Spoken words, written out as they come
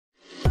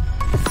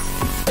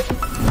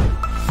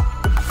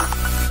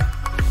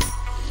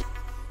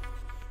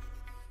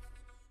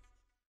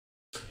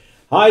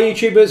Hi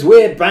YouTubers,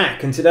 we're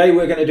back and today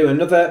we're going to do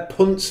another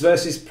punts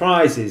versus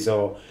prizes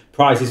or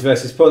prizes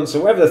versus punts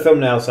or whatever the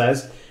thumbnail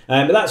says.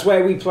 But that's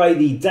where we play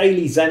the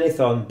daily Zenith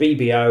on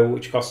BBO,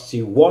 which costs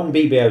you $1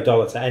 BBO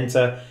dollar to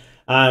enter.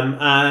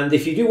 And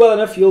if you do well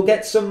enough, you'll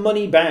get some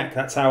money back.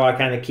 That's how I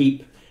kind of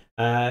keep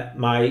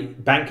my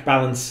bank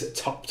balance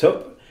topped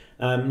up.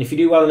 And if you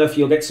do well enough,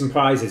 you'll get some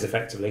prizes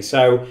effectively.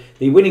 So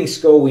the winning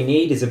score we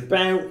need is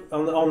about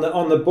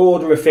on the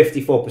border of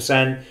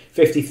 54%,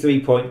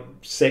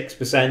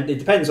 53.6%. It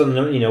depends on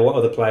what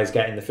other players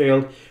get in the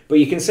field. But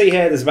you can see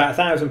here there's about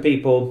 1,000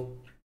 people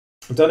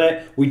done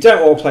it. We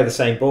don't all play the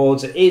same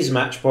boards. It is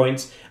match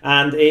points,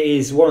 and it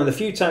is one of the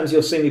few times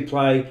you'll see me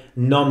play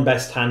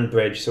non-best hand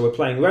bridge. So we're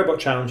playing robot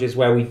challenges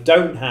where we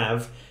don't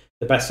have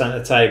the best hand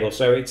at the table.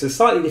 So it's a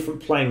slightly different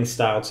playing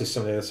style to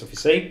some of the other stuff you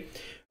see.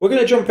 We're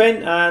going to jump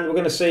in and we're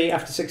going to see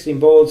after 16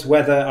 boards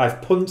whether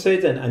I've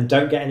punted and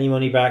don't get any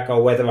money back,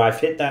 or whether I've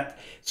hit that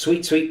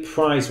sweet, sweet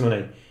prize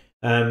money.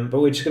 But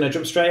we're just going to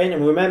jump straight in,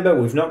 and remember,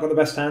 we've not got the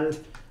best hand,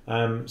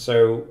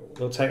 so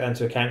we'll take that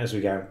into account as we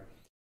go.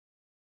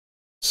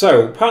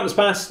 So, partners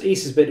passed,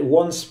 East has bid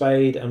 1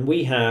 spade, and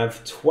we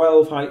have 10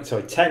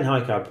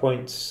 high card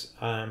points.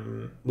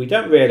 We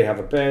don't really have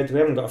a bid, we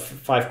haven't got a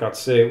 5 card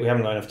suit, we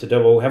haven't got enough to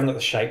double, we haven't got the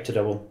shape to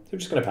double, so we're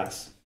just going to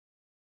pass.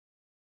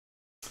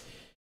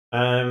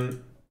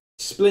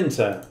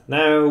 Splinter.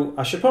 Now,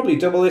 I should probably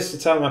double this to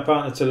tell my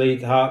partner to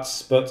lead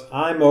hearts, but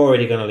I'm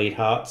already going to lead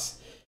hearts.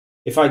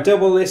 If I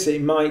double this,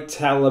 it might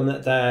tell them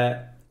that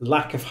their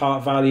lack of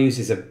heart values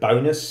is a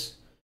bonus.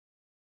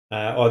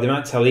 Or they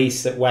might tell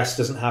East that West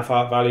doesn't have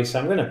heart values, so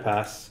I'm going to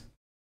pass.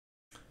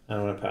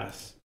 I'm going to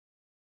pass.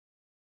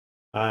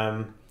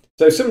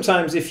 So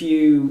sometimes if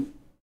you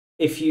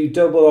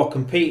double or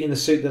compete in the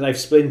suit that they've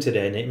splintered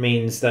in, it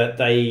means that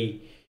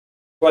they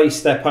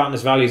place their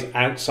partner's values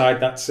outside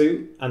that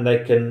suit, and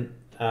they can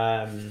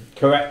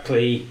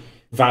correctly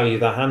value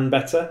their hand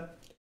better.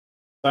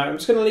 So I'm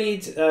just going to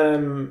lead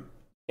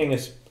King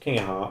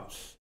of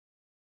Hearts,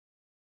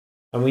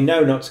 and we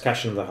know not to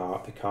cash another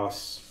heart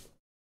because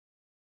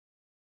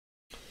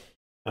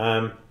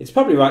it's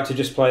probably right to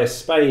just play a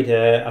spade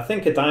here. I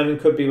think a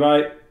diamond could be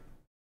right.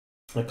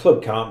 A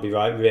club can't be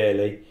right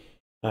really,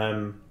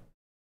 but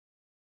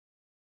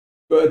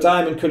a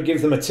diamond could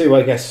give them a 2,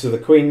 I guess, so the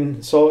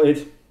queen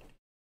sorted.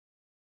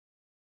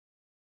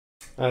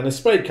 And a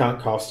spade can't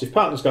cost. If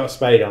partner's got a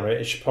spade on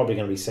it, it's probably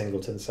going to be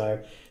singleton.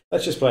 So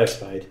let's just play a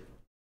spade.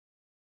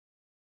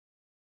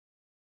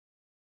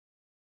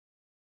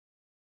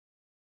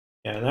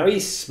 Yeah, now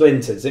East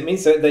splinters. It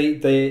means that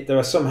there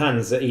are some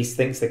hands that East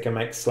thinks they can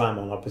make slam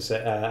on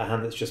opposite a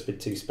hand that's just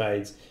bid 2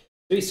 spades.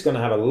 So East's going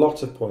to have a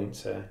lot of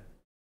points here.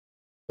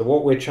 So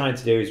what we're trying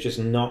to do is just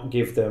not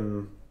give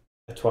them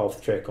a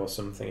 12th trick or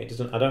something.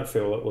 I don't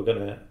feel that we're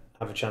going to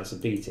have a chance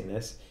of beating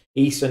this.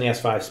 East only has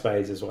 5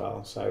 spades as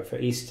well, so for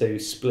East to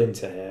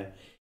splinter here,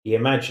 you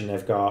imagine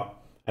they've got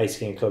ace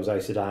king of clubs,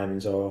 ace of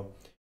diamonds, or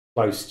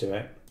close to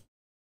it.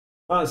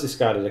 Partner's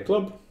discarded a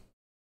club.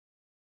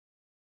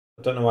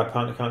 I don't know why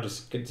partner can't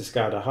just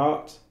discard a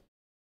heart.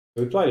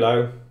 So we play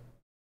low.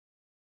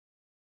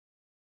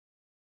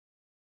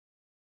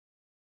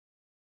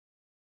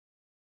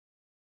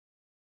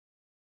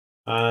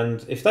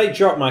 And if they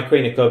drop my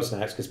queen of clubs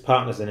next, because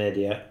partner's an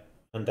idiot,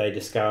 and they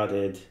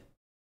discarded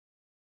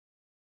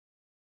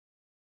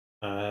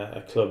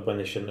a club when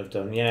they shouldn't have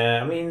done.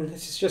 Yeah, I mean,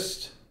 this is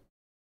just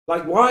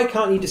like, why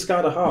can't you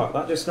discard a heart?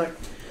 That just like,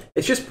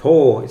 it's just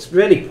poor. It's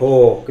really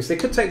poor because they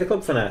could take the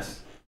club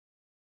finesse.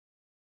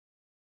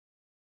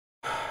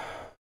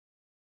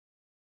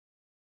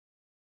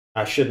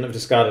 I shouldn't have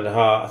discarded a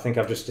heart. I think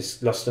I've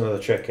just lost another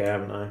trick here,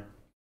 haven't I?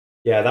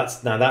 Yeah,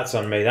 that's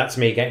on me. That's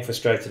me getting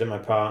frustrated at my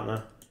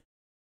partner.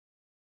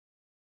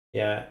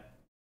 Yeah.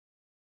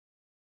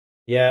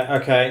 Yeah.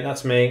 Okay,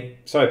 that's me.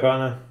 Sorry,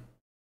 partner.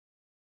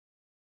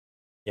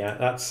 Yeah,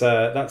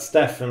 that's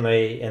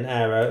definitely an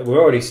error. We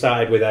already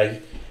started with a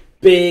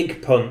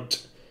big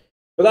punt.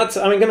 But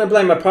I'm going to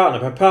blame my partner.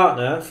 My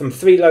partner, from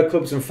 3 low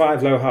clubs and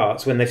 5 low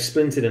hearts, when they've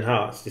splintered in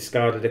hearts,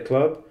 discarded a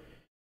club.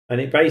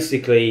 And it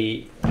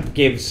basically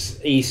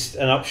gives East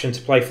an option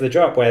to play for the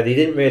drop, where they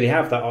didn't really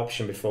have that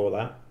option before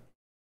that.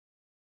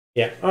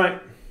 Yeah, all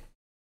right.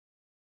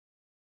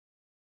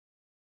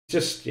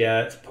 Just,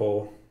 yeah, it's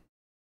poor.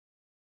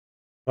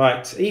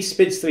 Right, East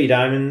bids 3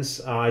 diamonds.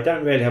 I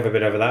don't really have a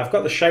bid over that. I've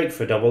got the shape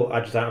for a double.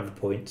 I just don't have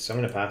the points, so I'm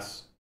going to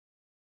pass.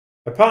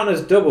 My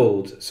partner's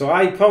doubled, so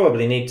I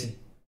probably need to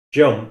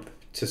jump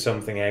to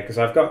something here because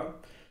I've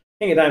got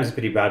King of Diamonds is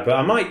pretty bad, but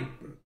I might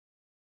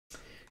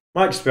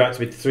just be right to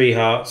bid 3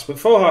 hearts. But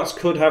 4 hearts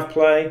could have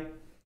play.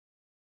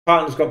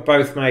 Partner's got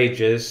both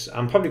majors.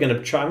 I'm probably going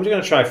to try. I'm just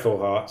going to try 4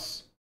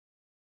 hearts.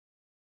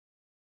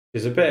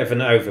 There's a bit of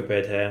an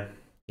overbid here.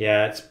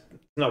 Yeah, it's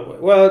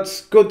not well.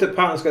 It's good that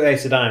partner's got the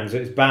ace of diamonds.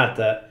 It's bad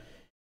that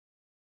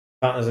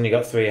partner's only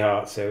got 3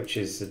 hearts here, which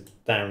is the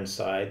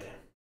downside.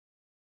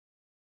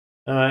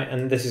 All right,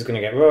 and this is going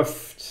to get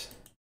roughed.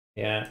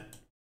 Yeah.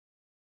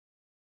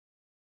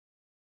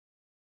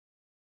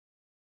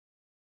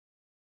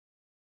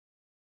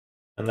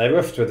 And they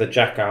ruffed with a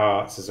jack of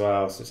hearts as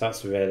well, so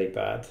that's really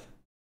bad.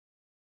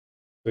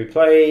 We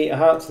play a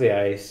heart to the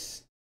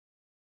ace.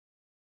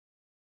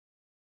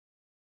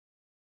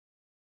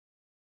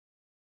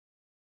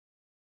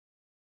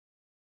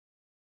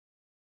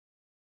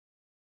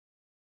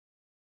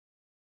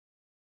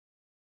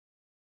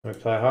 We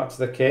play a heart to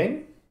the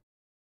king.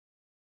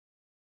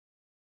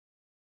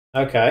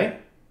 Okay.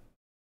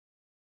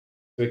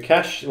 We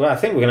cash. Well, I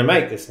think we're going to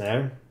make this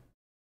now.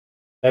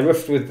 They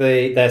ruffed with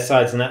their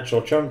side's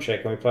natural trump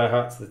trick, and we play a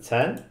heart to the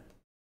 10.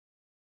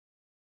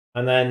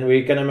 And then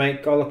we're going to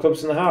make all the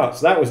clubs and the hearts.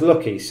 So that was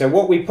lucky. So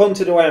what we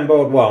punted away on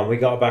board 1, we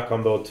got back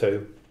on board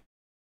 2.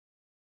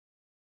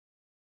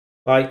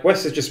 Like,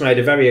 West has just made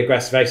a very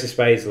aggressive ace of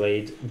spades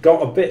lead,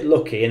 got a bit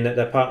lucky in that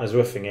their partner's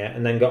roughing it,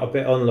 and then got a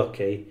bit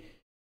unlucky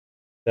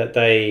that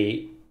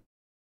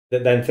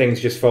then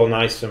things just fall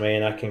nice for me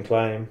and I can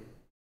claim.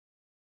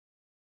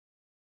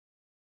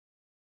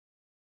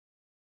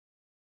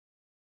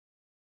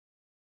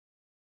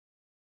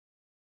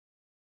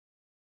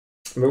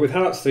 But with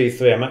hearts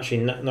 3-3, I'm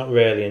actually not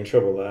really in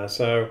trouble there.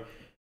 So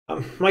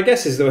my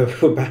guess is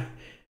that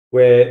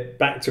we're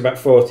back to about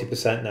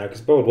 40% now,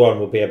 because board 1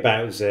 will be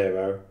about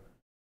 0.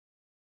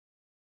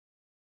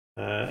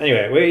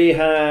 Anyway, we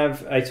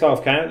have a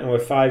 12 count and we're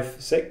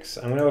 5-6.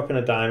 I'm going to open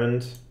a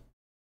diamond.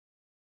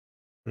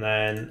 And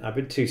then I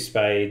bid 2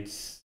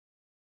 spades.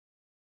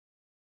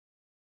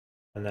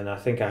 And then I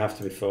think I have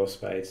to bid 4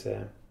 spades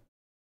here.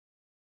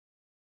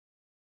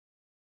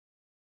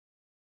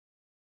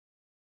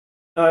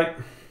 Alright.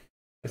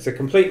 It's a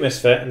complete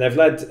misfit, and they've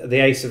led the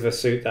ace of a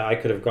suit that I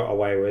could have got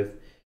away with.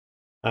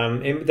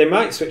 They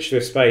might switch to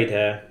a spade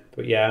here,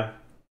 but yeah.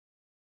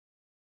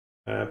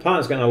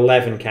 Partner's got an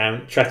 11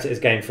 count. Tret it is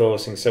game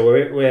forcing, so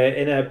we're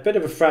in a bit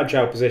of a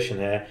fragile position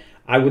here.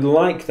 I would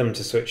like them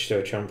to switch to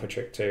a trumper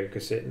trick too,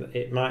 because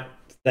it might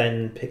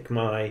then pick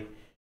my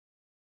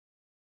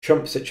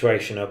trump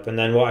situation up, and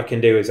then what I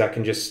can do is I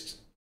can just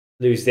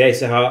lose the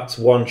ace of hearts,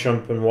 1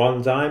 trump and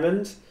 1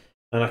 diamond,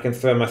 and I can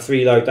throw my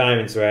 3 low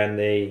diamonds around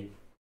the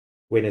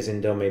winners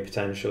in dummy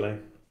potentially.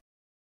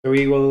 So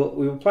we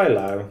will play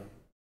low.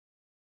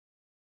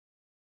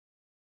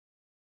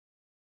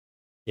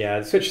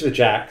 Yeah, switch to the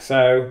jack.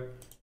 So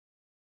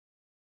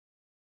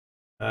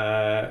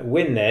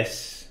win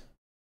this.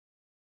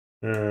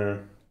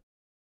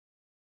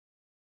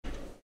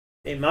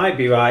 It might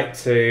be right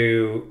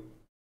to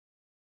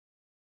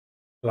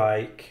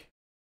like,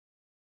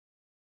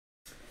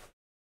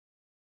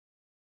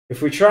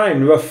 if we try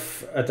and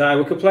ruff a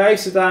diamond, we could play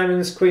ace of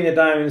diamonds, queen of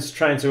diamonds,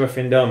 trying to ruff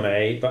in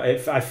dummy. But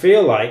if I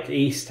feel like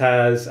East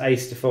has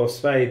ace to 4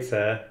 spades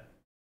there.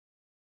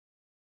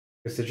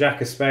 Because the jack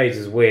of spades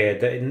is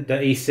weird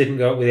that East didn't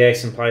go up with the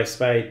ace and play a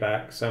spade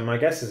back. So my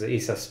guess is that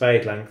East has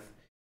spade length.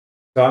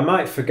 So I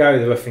might forgo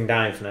the roughing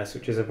down finesse,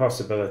 which is a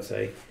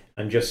possibility,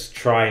 and just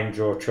try and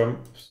draw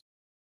trumps.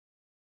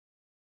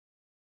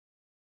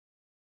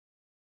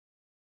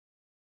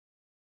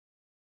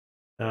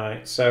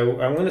 Alright, so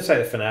I'm going to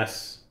take the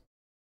finesse,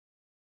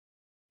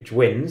 which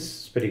wins.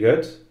 It's pretty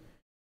good.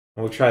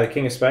 And we'll try the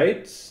king of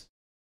spades.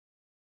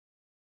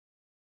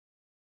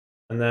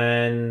 And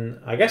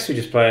then I guess we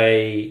just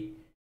play...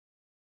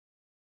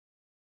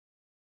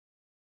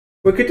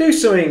 We could do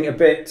something a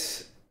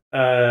bit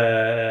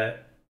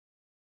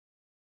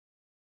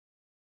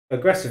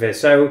aggressive here.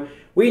 So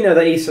we know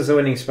that East has a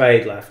winning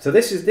spade left. So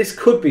this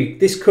could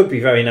be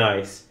very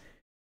nice.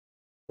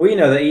 We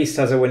know that East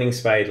has a winning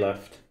spade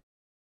left.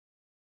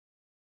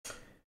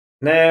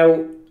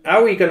 Now,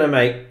 are we going to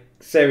make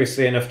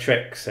seriously enough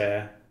tricks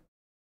here?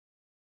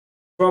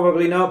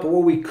 Probably not, but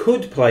what we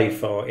could play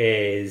for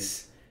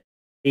is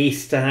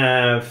East to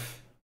have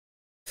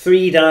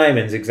 3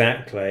 diamonds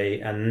exactly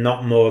and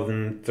not more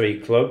than 3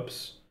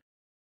 clubs.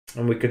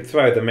 And we could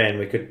throw them in.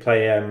 We could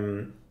play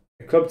a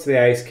club to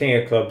the ace, king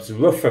of clubs,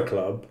 ruff a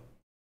club,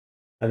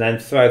 and then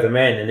throw them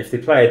in. And if they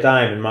play a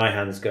diamond, my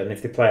hand's good. And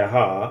if they play a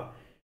heart,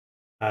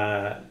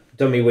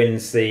 dummy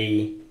wins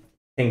the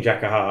king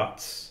jack of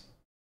hearts.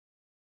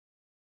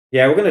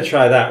 Yeah, we're going to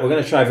try that. We're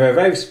going to try a very,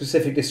 very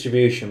specific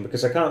distribution,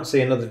 because I can't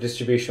see another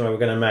distribution where we're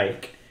going to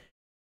make.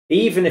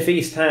 Even if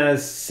East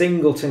has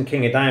singleton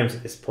king of diamonds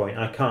at this point,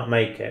 I can't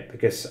make it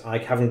because I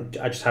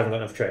just haven't got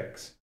enough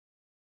tricks.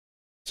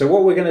 So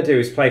what we're going to do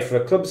is play for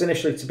clubs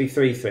initially to be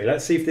 3-3.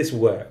 Let's see if this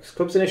works.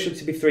 Clubs initially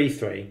to be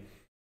 3-3,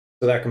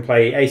 so that I can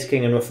play ace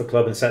king and ruff a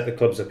club and set the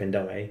clubs up in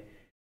dummy.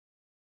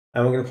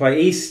 And we're going to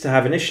play East to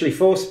have initially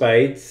 4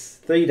 spades,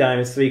 3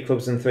 diamonds, 3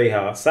 clubs, and 3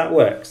 hearts. That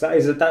works. That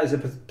is a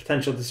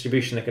potential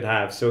distribution I could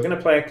have. So we're going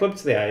to play a club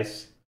to the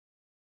ace.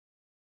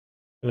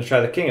 I'm going to try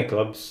the king of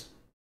clubs.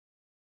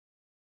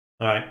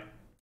 All right.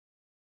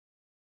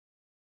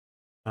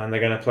 And they're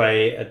going to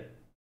play a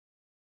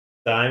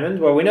diamond.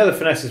 Well, we know the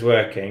finesse is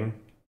working.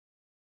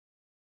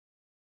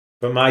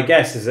 But my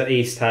guess is that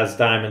East has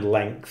diamond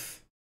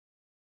length.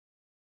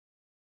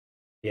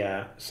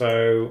 Yeah,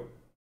 so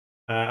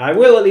I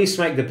will at least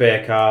make the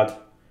beer card,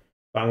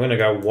 but I'm going to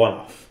go 1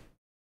 off.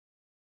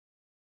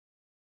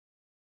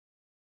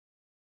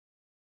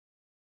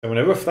 I'm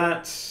going to ruff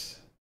that.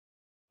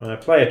 I'm going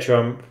to play a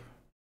trump.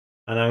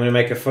 And I'm going to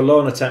make a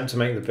forlorn attempt to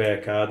make the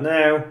beer card.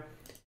 Now,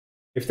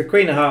 if the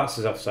Queen of Hearts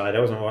is offside, I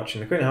wasn't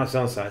watching. The Queen of Hearts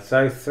is onside.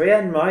 So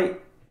 3N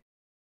might...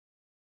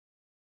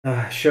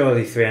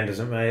 surely 3N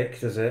doesn't make,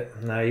 does it?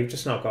 No, you've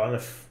just not got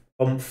enough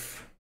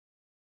oomph.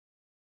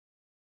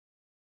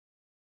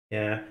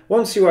 Yeah.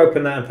 Once you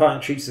open that and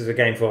partner treats it as a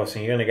game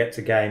forcing, you're going to get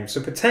to game.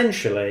 So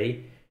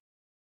potentially,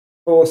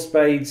 4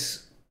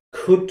 spades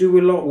could do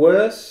a lot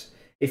worse.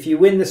 If you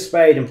win the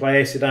spade and play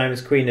ace of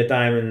diamonds, queen of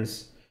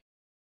diamonds,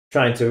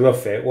 trying to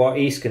rough it, what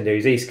East can do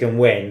is East can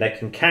win. They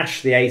can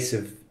cash the ace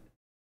of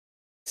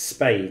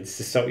spades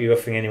to stop you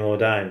roughing any more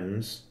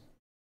diamonds.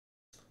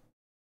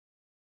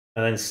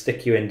 And then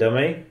stick you in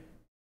dummy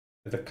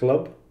with a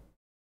club.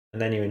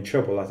 And then you're in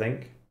trouble, I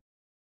think.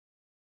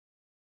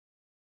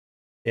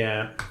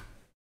 Yeah.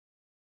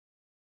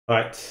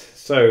 Right,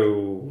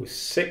 so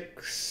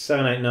 6,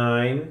 7, 8,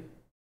 9.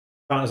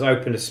 Partners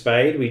opened a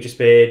spade. We just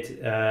bid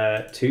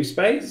 2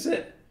 spades, is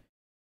it?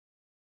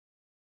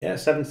 Yeah,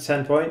 7 to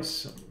 10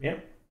 points. Yeah.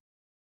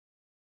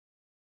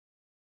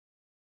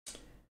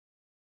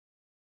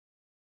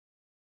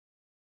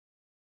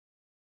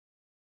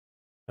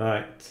 All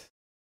right.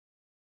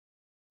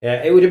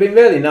 Yeah, it would have been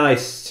really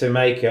nice to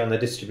make it on the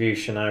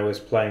distribution I was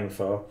playing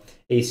for.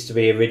 East to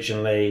be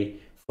originally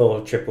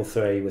 4 triple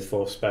 3 with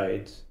 4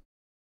 spades.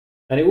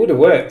 And it would have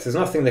worked. There's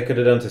nothing they could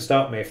have done to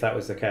stop me if that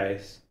was the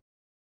case.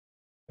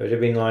 It would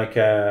have been like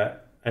an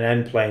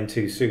end play and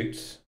 2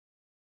 suits.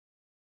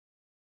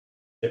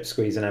 Strip,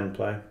 squeeze, and end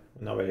play.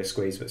 Not really a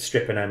squeeze, but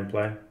strip and end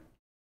play.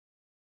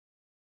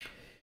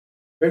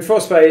 We're in 4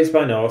 spades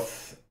by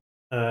North.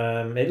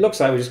 It looks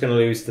like we're just going to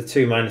lose the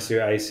 2 minus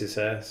 2 aces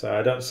here, so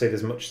I don't see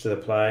there's much to the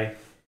play.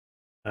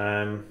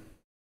 The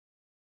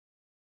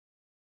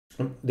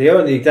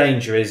only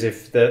danger is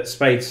if the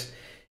spades,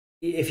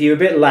 if you're a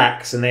bit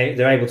lax and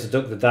they're able to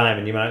duck the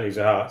diamond, you might lose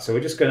a heart. So we're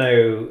just going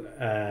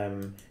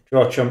to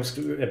draw trumps,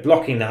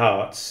 blocking the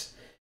hearts,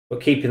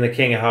 but keeping the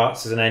king of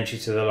hearts as an entry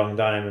to the long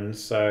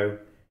diamonds. So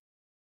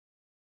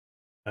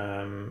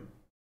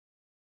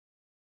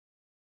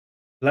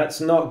let's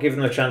not give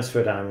them a chance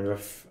for a diamond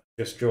rough.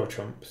 Just draw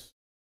trumps.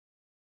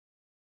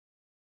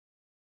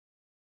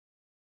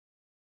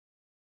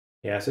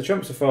 Yeah, so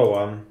trumps are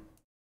 4-1.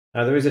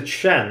 Now there is a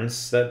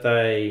chance that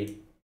they...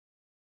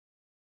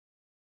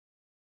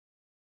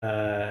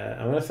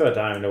 I'm going to throw a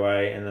diamond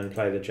away and then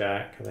play the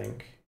jack, I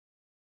think.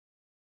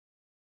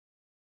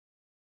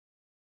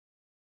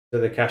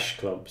 So the cash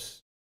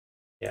clubs.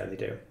 Yeah, they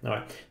do. All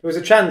right. There was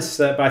a chance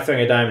that by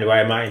throwing a diamond away,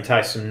 I might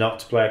entice them not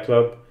to play a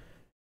club.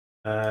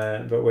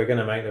 But we're going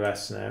to make the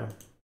rest now.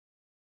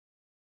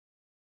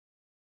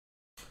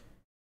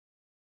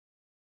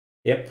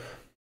 Yep.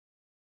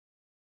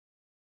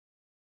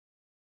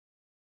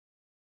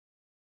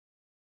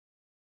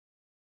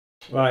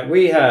 Right,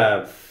 we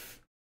have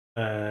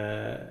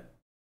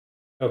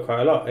quite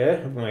a lot here,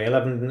 haven't we?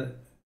 11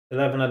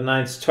 and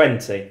 9 is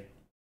 20.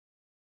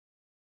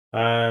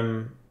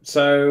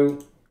 So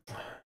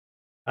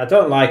I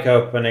don't like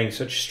opening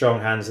such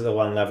strong hands at the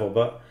 1 level,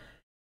 but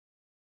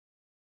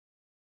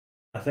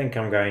I think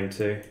I'm going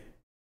to.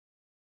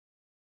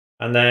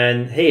 And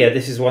then here,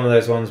 this is one of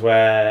those ones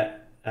where,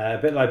 a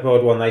bit like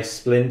board 1, they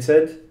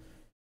splintered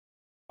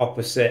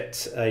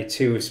opposite a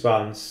 2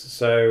 response.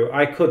 So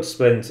I could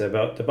splinter,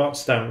 but the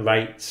bots don't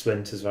rate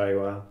splinters very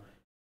well.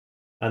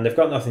 And they've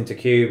got nothing to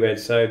cube it.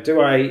 So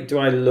do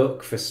I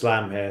look for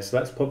slam here? So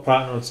let's put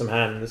partner on some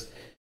hands.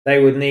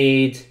 They would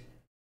need...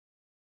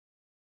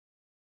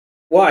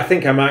 What I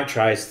think I might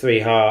try is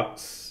 3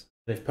 hearts.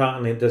 If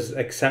partner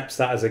accepts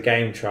that as a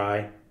game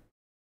try,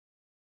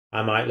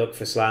 I might look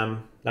for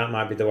slam. That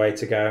might be the way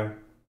to go.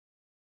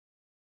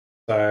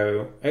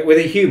 So with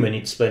a human,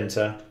 you'd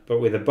splinter, but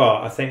with a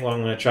bot, I think what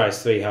I'm going to try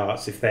is 3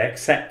 hearts. If they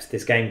accept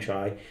this game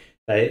try,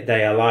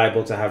 they are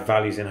liable to have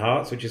values in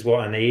hearts, which is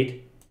what I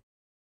need.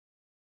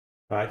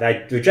 Right,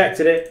 they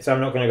rejected it, so I'm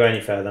not going to go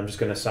any further. I'm just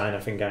going to sign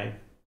off in game.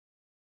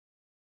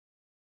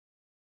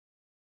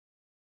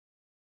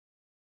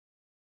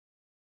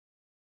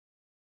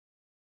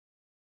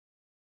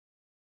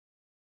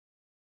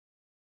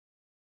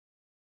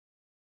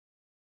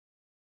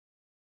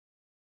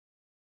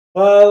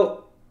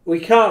 Well,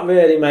 we can't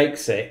really make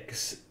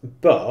 6,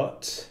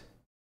 but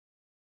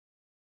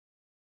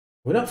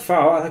we're not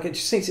far. Like, it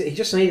just thinks he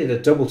just needed a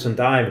doubleton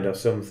diamond or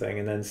something,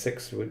 and then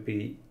 6 would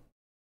be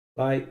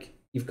like,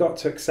 you've got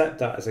to accept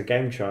that as a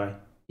game try.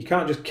 You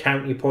can't just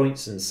count your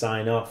points and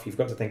sign off. You've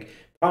got to think,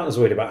 partner's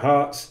worried about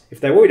hearts. If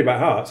they're worried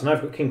about hearts, and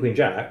I've got king, queen,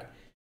 jack,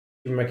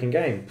 you're making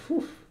game.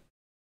 Whew.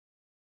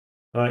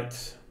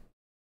 Right.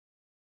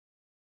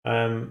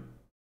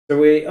 So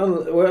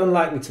we're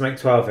unlikely to make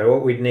 12 here.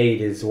 What we'd need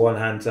is 1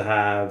 hand to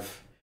have...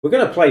 We're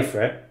going to play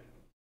for it,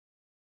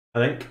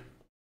 I think.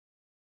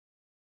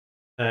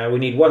 We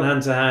need 1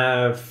 hand to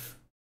have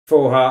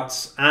 4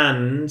 hearts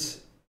and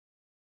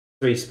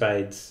 3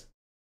 spades.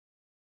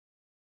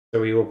 So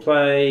we will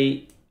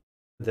play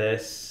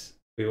this.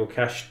 We will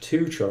cash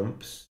 2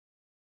 trumps.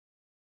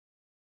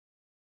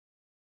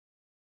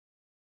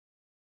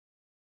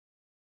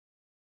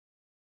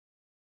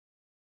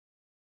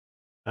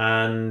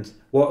 And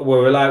what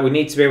we're like, we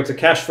need to be able to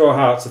cash 4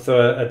 hearts to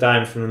throw a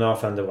diamond from the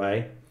north hand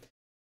away.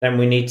 Then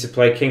we need to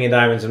play king of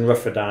diamonds and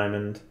ruff a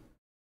diamond,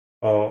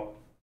 or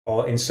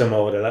in some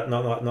order.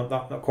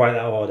 Not quite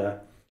that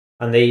order.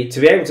 And to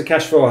be able to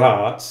cash 4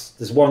 hearts,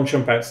 there's 1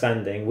 trump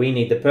outstanding. We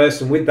need the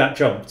person with that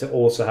trump to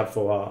also have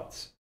 4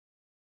 hearts.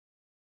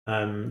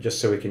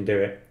 Just so we can do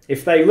it.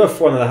 If they ruff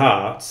one of the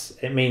hearts,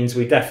 it means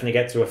we definitely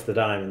get to ruff the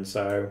diamond.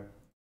 So,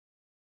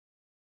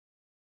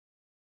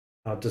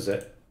 how does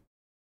it?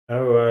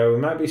 Oh, we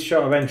might be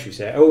short of entries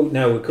here. Oh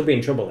no, we could be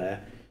in trouble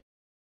here.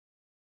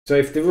 So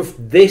if they ruff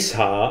this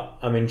heart,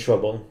 I'm in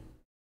trouble.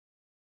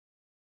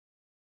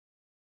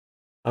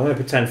 I'm going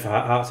to pretend for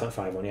hearts at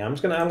 5-1. Yeah, I'm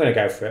going to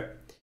go for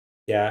it.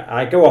 Yeah,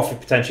 I go off if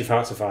potentially if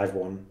hearts are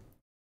 5-1.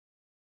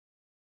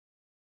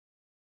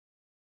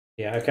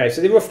 Yeah, okay,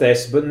 so they ruff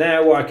this, but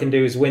now what I can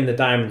do is win the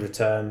diamond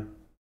return.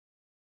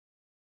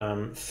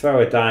 Throw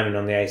a diamond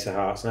on the ace of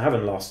hearts, and I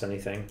haven't lost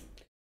anything.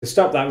 To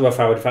stop that ruff,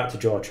 I would have had to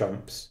draw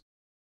trumps.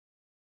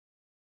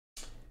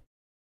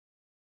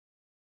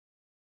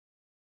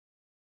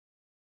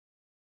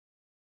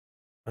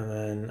 And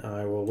then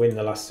I will win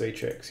the last 3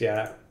 tricks,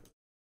 yeah.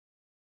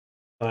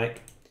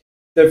 Like,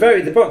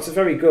 the bots are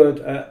very good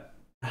at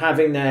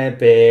having their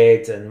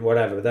bid and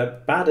whatever.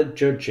 They're bad at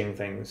judging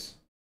things.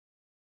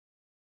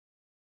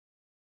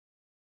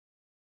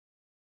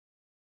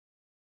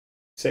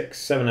 6,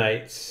 7,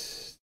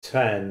 8,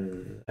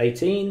 10,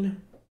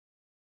 18.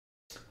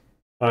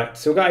 Right,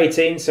 so we've got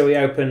 18, so we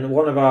open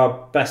one of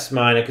our best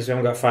minor because we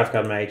haven't got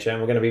 5-card major, and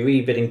we're going to be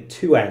rebidding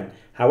 2N.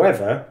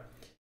 However,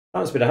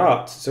 that's a bit of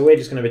hearts, so we're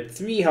just going to bid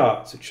 3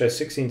 hearts, which shows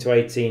 16 to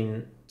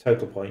 18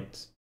 total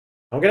points.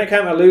 I'm going to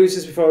count my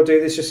losers before I do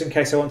this, just in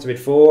case I want to bid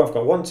 4. I've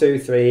got 1, 2,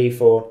 3,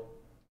 4,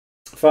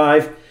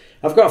 5.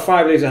 I've got a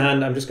 5 loser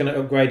hand. I'm just going to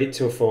upgrade it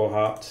to a 4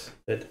 heart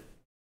bid.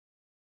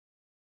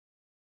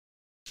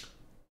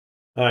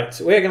 All right,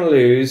 so we're going to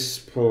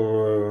lose.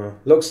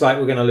 Looks like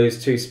we're going to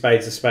lose 2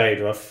 spades a spade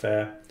rough.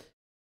 And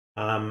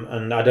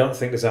I don't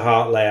think there's a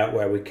heart layout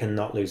where we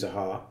cannot lose a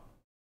heart.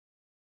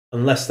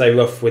 Unless they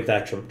ruff with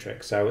their trump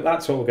trick. So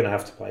that's what we're going to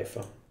have to play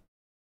for.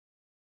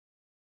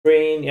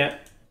 Green, yeah.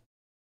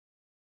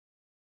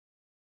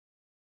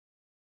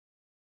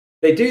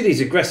 They do these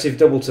aggressive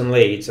doubleton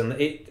leads, and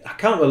I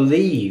can't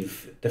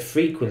believe the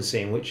frequency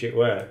in which it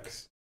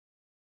works.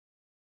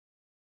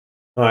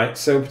 Right,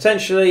 so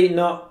potentially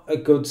not a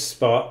good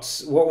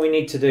spot. What we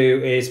need to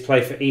do is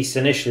play for East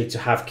initially to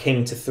have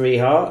king to 3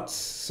 hearts.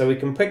 So we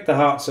can pick the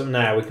hearts up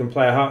now. We can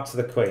play a heart to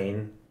the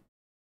queen.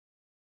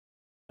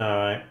 All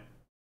right.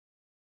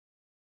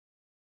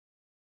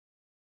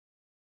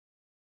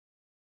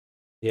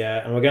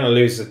 Yeah, and we're going to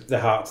lose the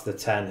heart to the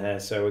 10 here.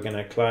 So we're going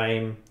to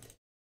claim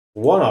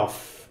 1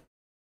 off.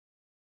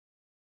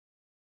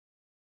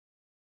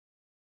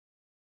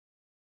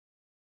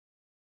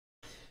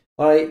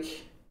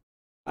 Like,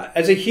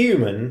 as a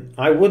human,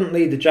 I wouldn't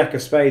lead the Jack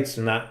of Spades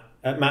from that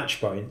at match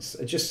points.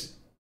 It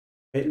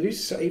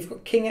loses. You've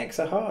got King X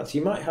of Hearts.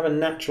 You might have a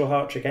natural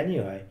heart trick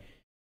anyway.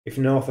 If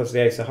North has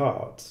the Ace of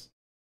Hearts,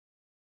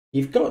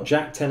 you've got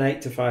Jack 10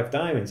 8 to 5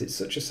 diamonds. It's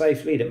such a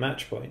safe lead at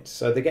match points.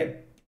 So they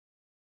get.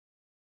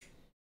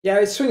 Yeah,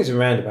 it swings and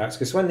roundabouts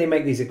because when they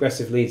make these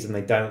aggressive leads and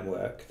they don't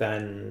work,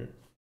 then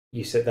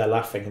you sit there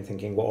laughing and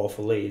thinking, what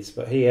awful leads.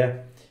 But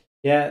here.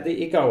 Yeah,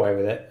 you got away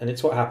with it, and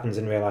it's what happens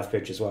in real life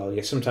bridge as well.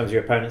 Sometimes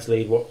your opponents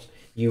lead what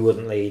you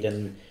wouldn't lead,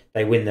 and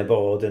they win the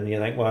board, and you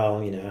think,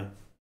 well, you know,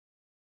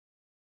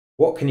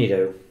 what can you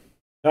do?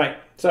 Right,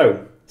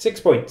 so 6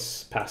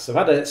 points pass. I've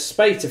had a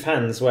spate of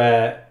hands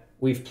where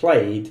we've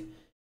played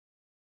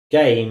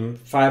game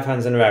 5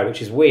 hands in a row,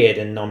 which is weird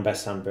in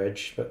non-best hand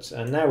bridge, but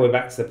now we're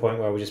back to the point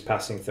where we're just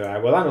passing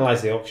throughout. We'll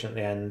analyse the auction at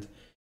the end.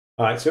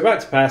 All right, so we're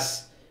about to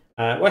pass.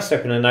 West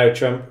open a no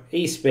trump,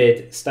 East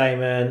bid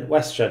Stayman,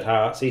 West shed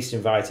hearts, East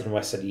invited, and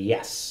West said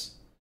yes.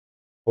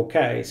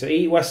 Okay, so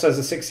West has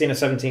a 16 or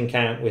 17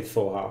 count with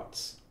 4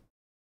 hearts.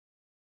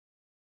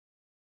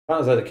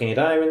 Partner's had the king of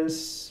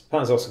diamonds.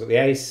 Partner's also got the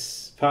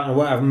ace. Partner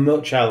won't have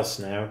much else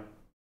now.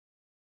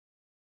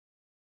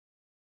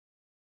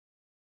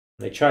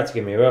 They tried to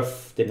give me a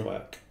rough, didn't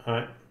work. All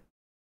right.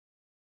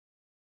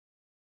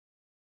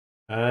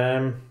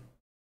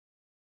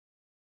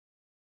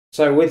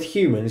 So with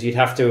humans, you'd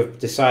have to have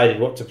decided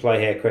what to play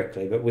here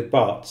quickly, but with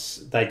bots,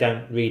 they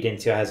don't read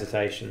into your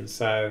hesitation.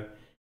 So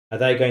are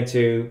they going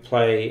to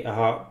play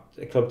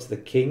a club to the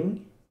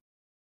king?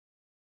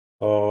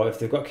 Or if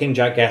they've got king,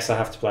 jack, guess, I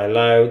have to play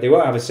low. They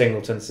won't have a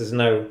singleton, so there's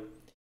no...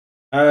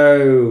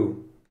 Oh,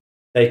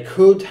 they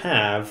could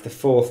have the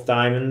 4th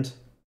diamond.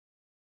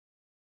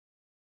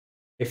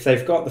 If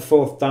they've got the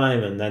 4th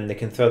diamond, then they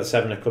can throw the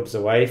 7 of clubs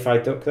away if I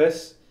duck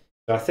this.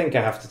 So I think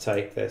I have to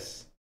take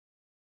this.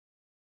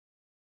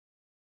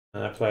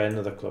 And I play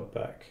another club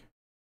back.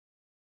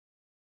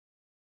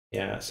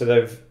 Yeah, so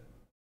they've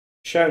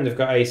shown they've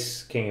got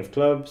ace, king of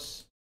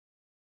clubs.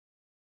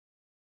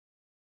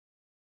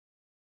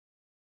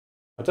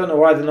 I don't know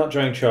why they're not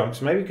drawing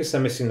trumps. Maybe because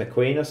they're missing the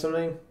queen or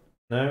something?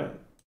 No?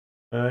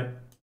 All right.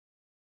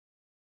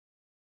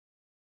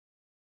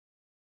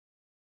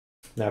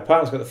 No,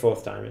 partner's got the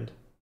 4th diamond.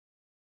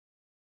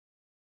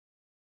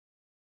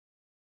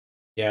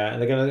 Yeah,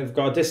 and they've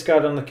got a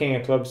discard on the king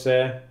of clubs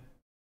here.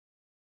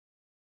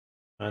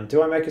 And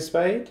do I make a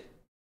spade?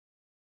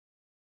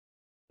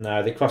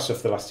 No, they cross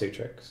off the last 2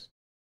 tricks.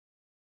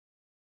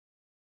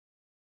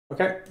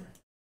 Okay.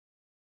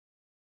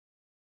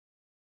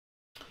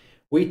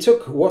 We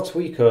took what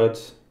we could.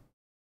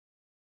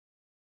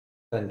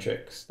 10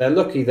 tricks. They're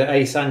lucky that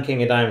ace and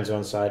king of diamonds are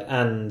on side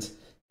and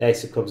the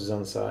ace of clubs is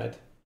on side.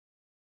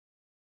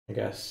 I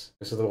guess.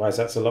 Because otherwise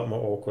that's a lot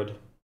more awkward.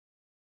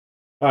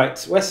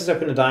 Alright, West has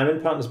opened a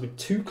diamond, partners with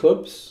 2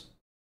 clubs.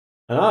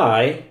 And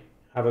I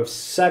have a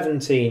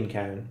 17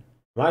 count.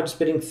 Am I just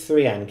bidding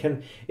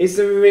 3N? Is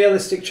there a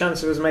realistic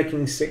chance of us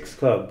making 6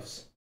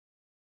 clubs?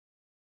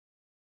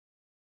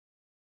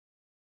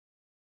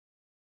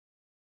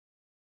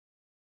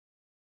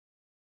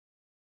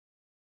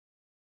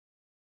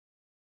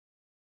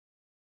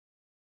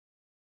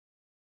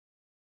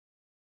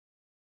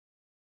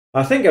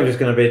 I think I'm just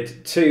going to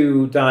bid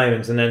 2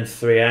 diamonds and then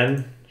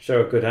 3N.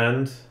 Show a good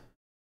hand.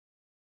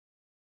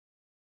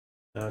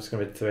 No, it's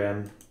going to be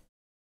 3N.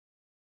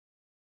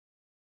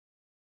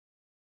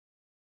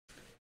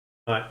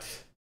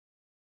 Right.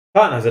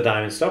 Partner has a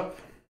diamond stop.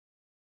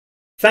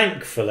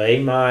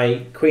 Thankfully,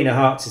 my Queen of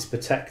Hearts is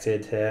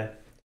protected here.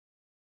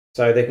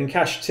 So they can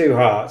cash 2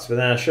 hearts, but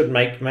then I should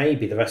make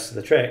maybe the rest of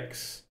the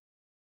tricks.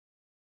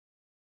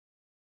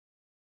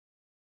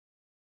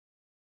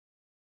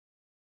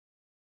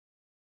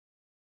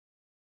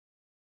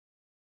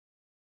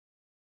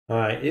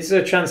 Alright, is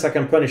there a chance I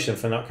can punish them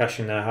for not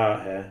cashing their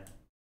heart here?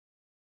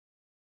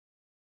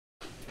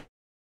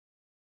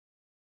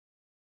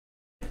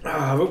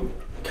 Oh,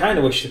 I kind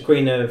of wish the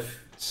Queen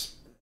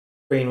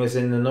was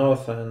in the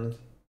north end.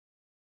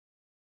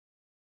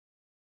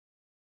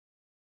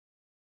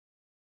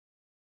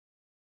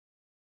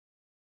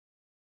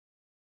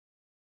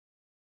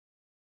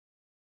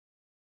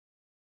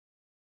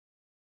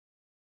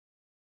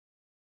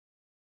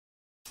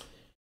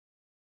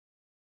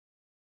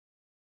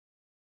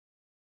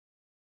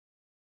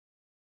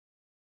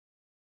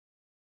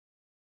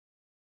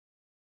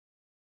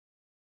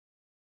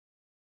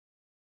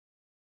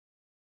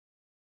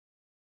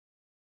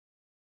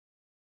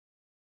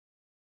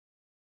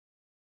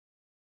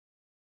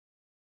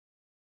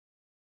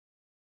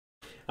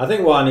 I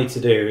think what I need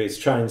to do is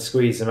try and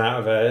squeeze them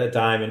out of a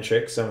diamond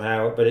trick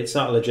somehow, but it's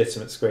not a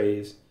legitimate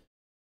squeeze.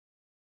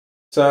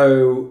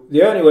 So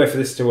the only way for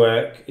this to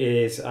work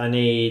is I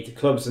need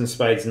clubs and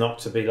spades not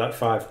to be like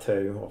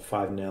 5-2 or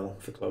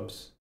 5-0 for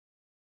clubs.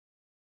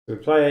 We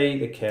play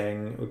the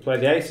king, we play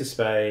the ace of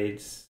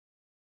spades,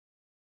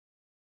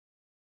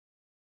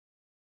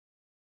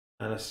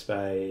 and a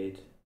spade.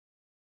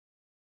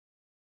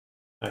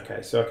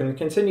 Okay, so I can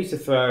continue to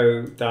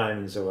throw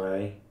diamonds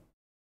away.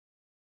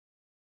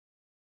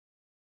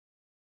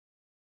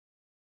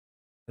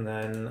 And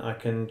then I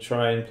can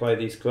try and play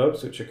these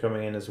clubs, which are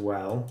coming in as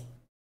well.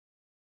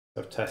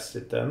 I've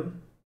tested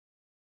them.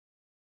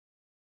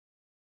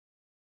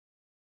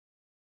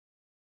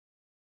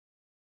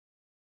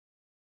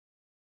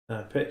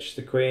 Pitch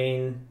the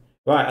queen.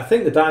 Right, I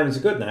think the diamonds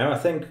are good now. I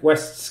think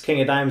West's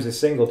king of diamonds is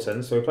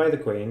singleton, so we play the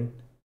queen.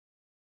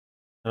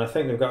 And I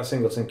think they've got a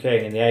singleton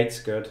king, and the 8's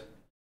good.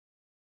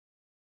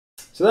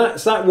 So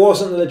that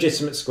wasn't a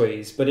legitimate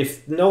squeeze, but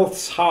if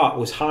North's heart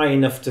was high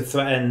enough to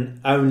threaten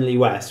only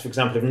West, for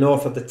example, if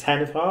North had the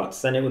 10 of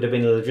hearts, then it would have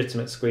been a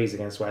legitimate squeeze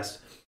against West.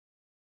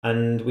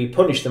 And we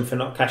punished them for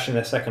not cashing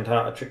their second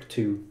heart at trick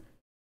 2.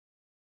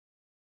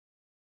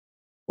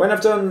 When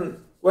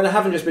I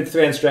haven't just bid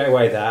 3N straight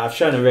away there, I've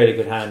shown a really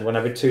good hand. When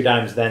I bid 2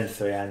 diamonds then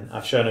 3N,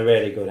 I've shown a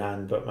really good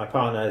hand, but my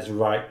partner is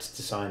right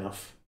to sign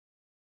off.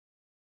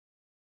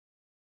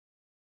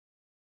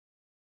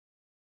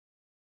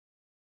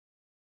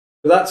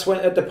 But that's when,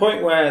 at the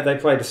point where they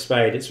played a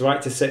spade, it's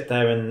right to sit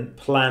there and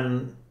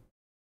plan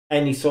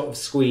any sort of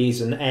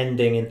squeeze and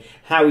ending and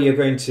how you're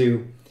going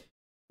to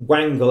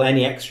wangle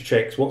any extra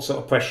tricks, what sort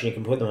of pressure you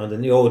can put them under,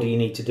 and the order you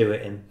need to do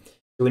it in.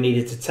 So we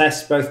needed to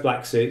test both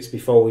black suits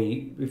before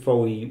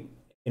we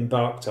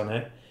embarked on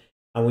it,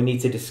 and we need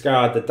to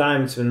discard the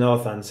diamonds from the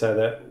north hand so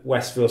that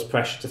West feels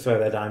pressure to throw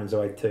their diamonds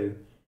away too.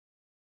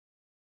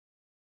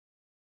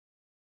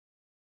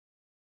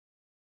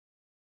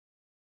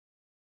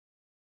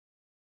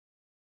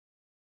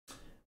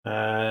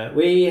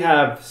 We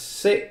have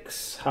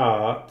 6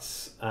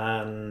 hearts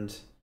and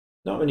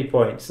not many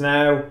points.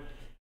 Now,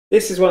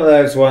 this is one of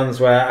those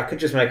ones where I could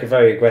just make a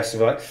very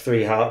aggressive, like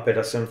 3 heart bid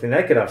or something.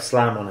 They could have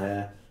slam on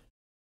here.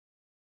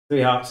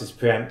 3 hearts is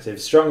preemptive.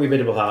 Strongly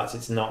biddable hearts,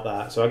 it's not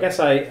that. So I guess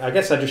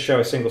I just show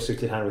a single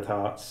suited hand with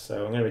hearts.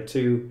 So I'm going to be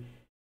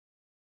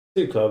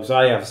two clubs.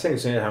 I have a single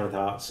suited hand with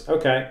hearts.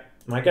 Okay,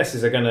 my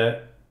guesses are going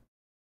to.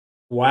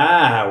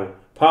 Wow,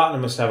 partner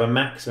must have a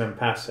maximum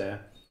pass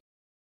here.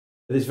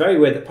 But it's very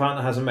weird that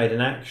partner hasn't made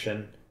an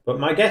action. But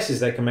my guess is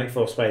they can make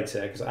 4 spades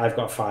here because I've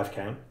got a 5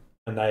 count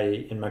and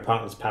they in my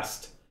partner's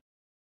passed.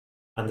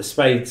 And the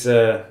spades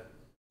are.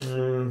 I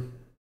don't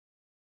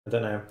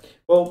know.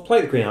 Well,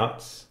 play the queen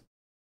hearts.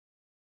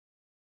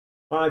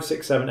 5,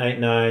 6, 7, 8,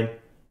 9.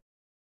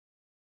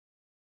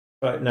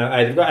 But no,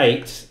 they've got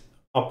 8.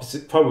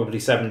 Opposite, probably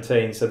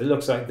 17. So it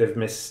looks like they've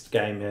missed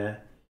game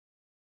here.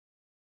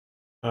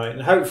 All right,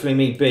 and hopefully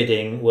me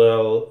bidding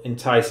will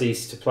entice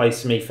East to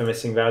place me for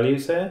missing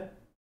values here.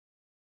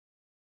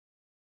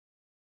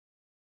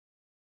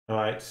 All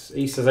right,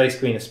 East has ace,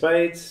 queen of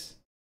spades.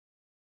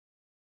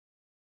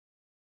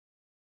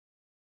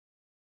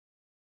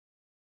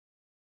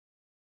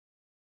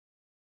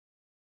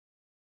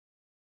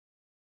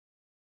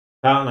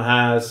 Partner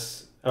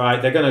has, all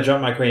right, they're going to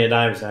drop my queen of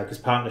diamonds now because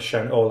partner's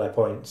shown all their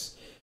points.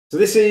 So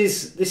this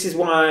is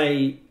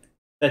why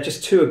they're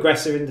just too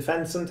aggressive in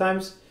defense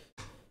sometimes.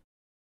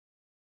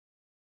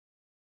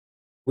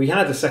 We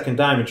had a second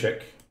diamond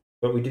trick,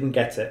 but we didn't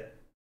get it.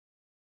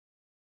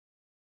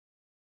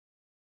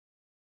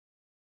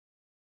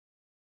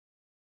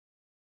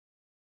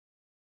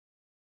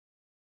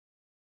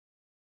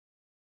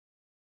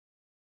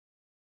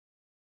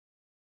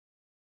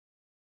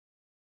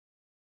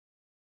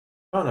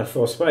 Partner had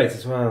 4 spades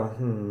as well.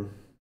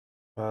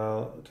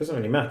 Well, it doesn't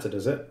really matter,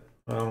 does it?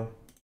 Well,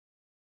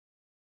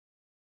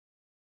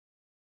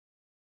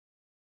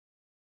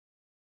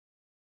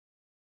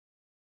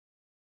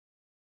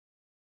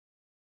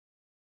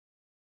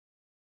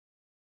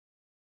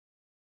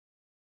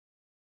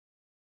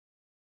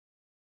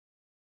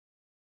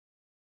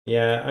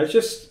 yeah,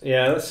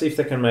 let's see if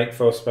they can make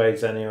 4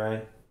 spades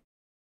anyway.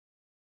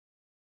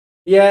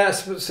 Yeah,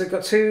 so I've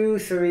got 2,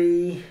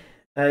 3,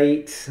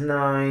 8,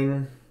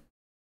 9,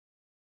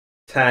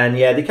 10.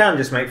 Yeah, they can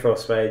just make 4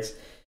 spades.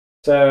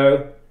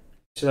 So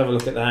just have a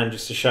look at the hand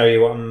just to show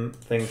you what I'm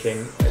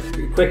thinking.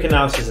 A quick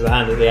analysis of the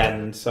hand at the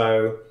end.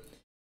 So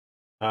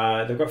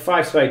they've got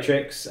 5 spade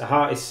tricks, a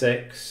heart is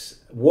 6,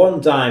 1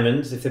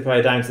 diamond, if they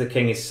play a diamond to the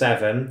king, is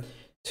 7,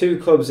 2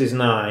 clubs is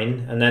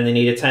 9, and then they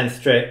need a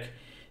 10th trick.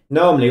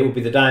 Normally it would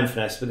be the diamond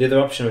finesse, but the other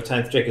option of a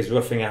 10th trick is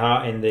roughing a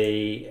heart in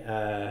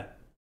the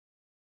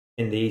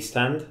east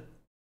hand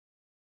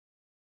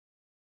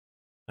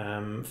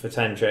for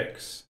 10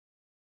 tricks.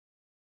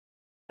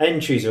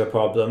 Entries are a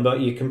problem, but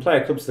you can play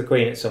a club to the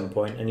queen at some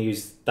point and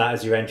use that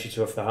as your entry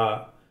to off the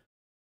heart.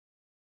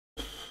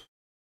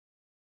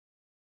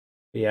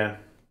 Yeah.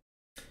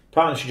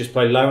 Partner should just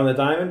play low on the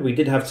diamond. We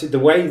did have the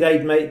way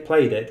they'd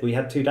played it, we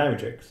had 2 diamond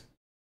tricks,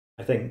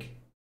 I think.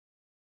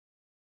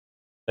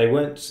 They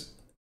weren't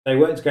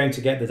going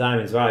to get the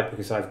diamonds right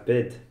because I've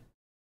bid.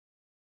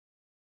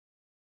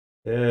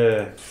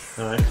 Yeah.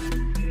 All right.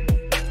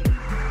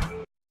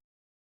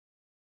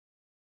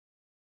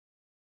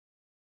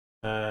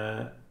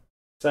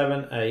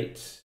 7,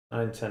 8,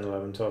 9, 10,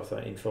 11, 12,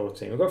 13,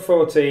 14. We've got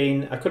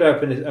 14. I could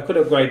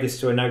upgrade this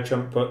to a no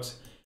trump put.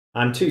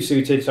 I'm too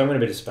suited, so I'm going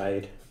to bid a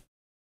spade.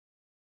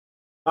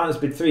 Partner's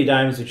bid 3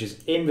 diamonds, which is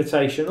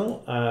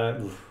invitational.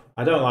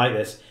 I don't like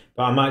this,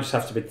 but I might just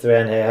have to bid 3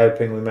 in here,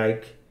 hoping we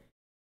make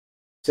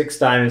 6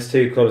 diamonds,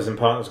 2 clubs, and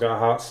partner's got a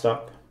heart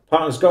stop.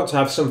 Partner's got to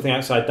have something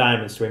outside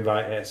diamonds to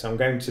invite here, so I'm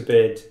going to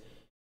bid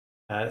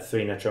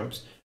 3 no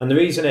trumps. And the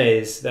reason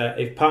is that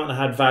if partner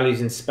had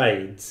values in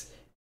spades,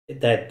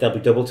 they'll be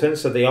double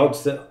turns, so the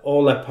odds that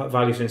all their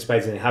values are in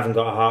spades and they haven't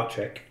got a heart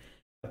trick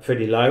are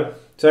pretty low.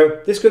 So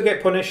this could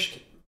get punished,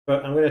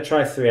 but I'm going to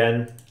try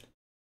 3N.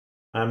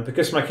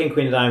 Because my king,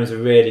 queen of diamonds are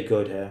really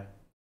good here.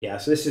 Yeah,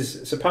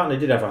 so partner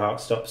did have a heart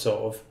stop,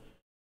 sort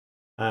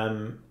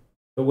of.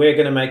 But we're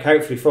going to make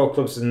hopefully 4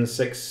 clubs and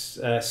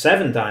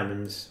 7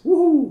 diamonds.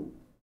 Woohoo!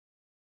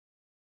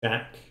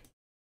 Jack.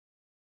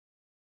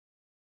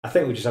 I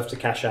think we just have to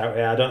cash out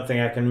here. I don't think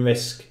I can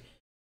risk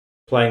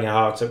playing a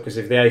heart up, because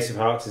if the ace of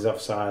hearts is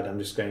offside, I'm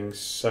just going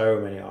so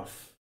many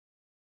off.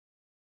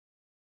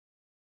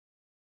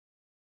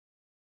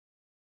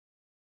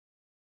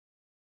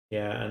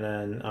 Yeah, and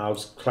then I'll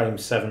just claim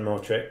 7 more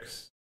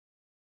tricks.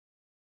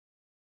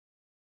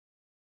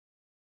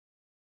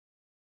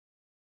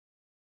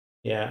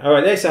 Yeah, all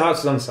right, the ace of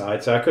hearts is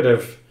onside, so I could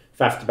have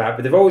faffed about,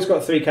 but they've always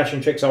got 3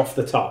 cashing tricks off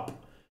the top.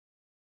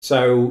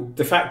 So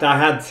the fact I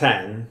had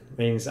 10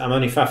 means I'm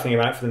only faffing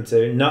about for them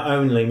to not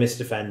only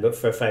misdefend, but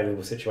for a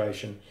favourable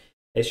situation.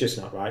 It's just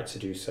not right to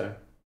do so.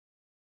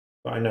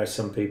 But I know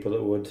some people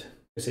that would,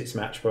 because it's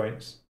match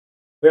points.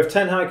 We have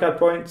 10 high card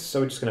points, so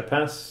we're just going to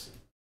pass.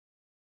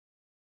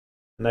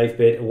 And they've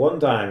bid 1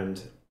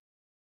 diamond.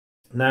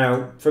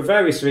 Now, for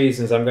various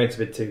reasons, I'm going to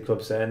bid 2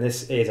 clubs there, and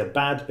this is a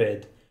bad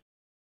bid.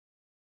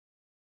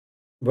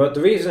 But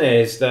the reason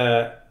is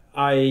that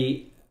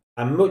I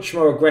am much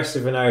more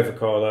aggressive and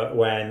overcaller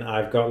when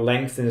I've got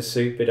length in the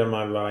suit bid on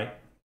my right.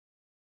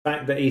 The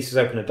fact that East has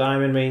opened a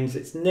diamond means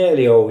it's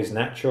nearly always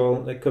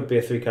natural. It could be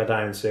a 3-card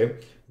diamond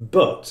suit.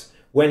 But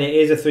when it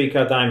is a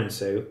 3-card diamond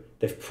suit,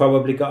 they've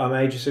probably got a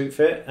major suit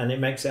fit, and it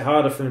makes it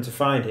harder for them to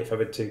find it if I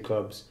bid 2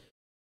 clubs.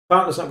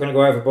 Partner's not going to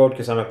go overboard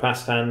because I'm a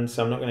passed hand,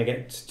 so I'm not going to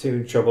get too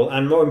in trouble.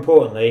 And more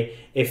importantly,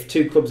 if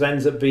 2 clubs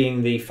ends up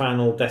being the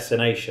final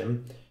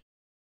destination,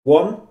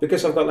 1,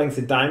 because I've got length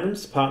in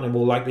diamonds, partner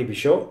will likely be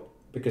short,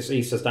 because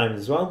East has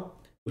diamonds as well,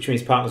 which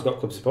means partner's got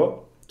club support.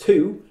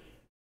 2,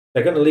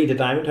 they're going to lead a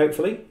diamond,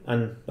 hopefully,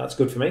 and that's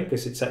good for me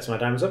because it sets my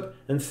diamonds up.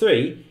 And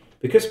 3,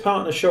 because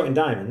partner's short in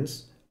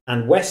diamonds,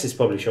 and West is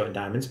probably short in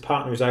diamonds,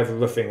 partner is over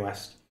ruffing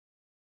West.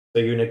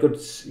 So you're in a good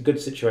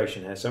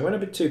situation here. So I'm going to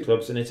bid 2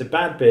 clubs, and it's a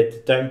bad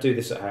bid. Don't do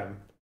this at home.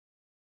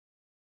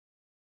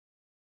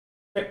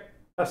 Okay,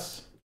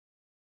 pass.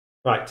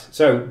 Right,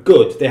 so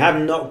good. They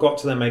have not got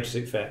to their major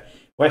suit fit.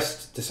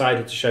 West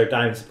decided to show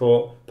diamond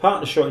support.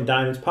 Partner's short in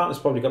diamonds. Partner's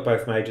probably got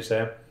both majors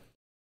here.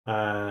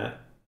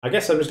 I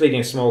guess I'm just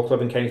leading a small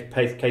club in case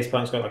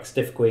partner's got like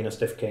stiff queen or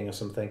stiff king or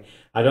something.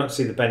 I don't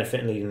see the benefit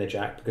in leading the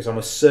jack because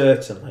almost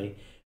certainly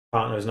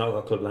partner has not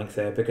got club length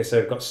there because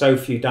they've got so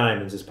few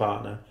diamonds as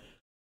partner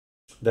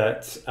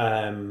that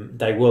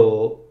they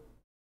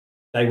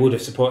would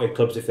have supported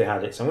clubs if they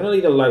had it. So I'm going to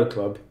lead a low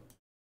club.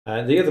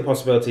 The other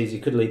possibility is you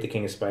could lead the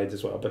king of spades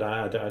as well, but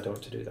I don't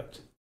want to do that.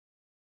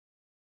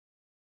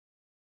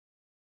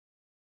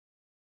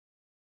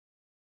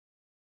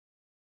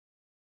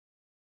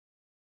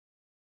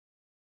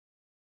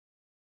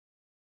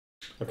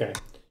 Okay.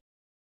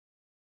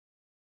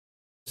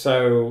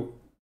 So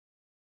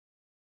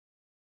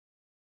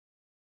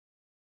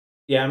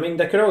yeah, I mean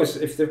they could always,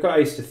 if they've got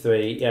ace to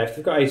 3, yeah, if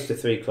they've got ace to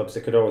 3 clubs,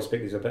 they could always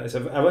pick these up.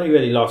 So I've only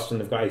really lost when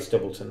they've got ace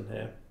doubleton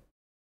here.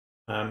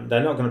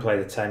 They're not going to play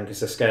the 10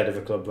 because they're scared of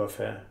a club ruff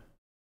here.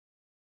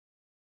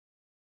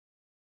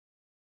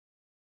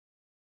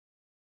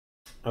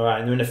 All right,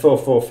 and they're in a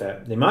 4-4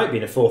 fit. They might be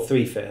in a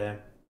 4-3 fit here.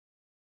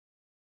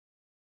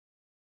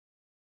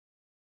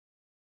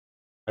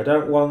 I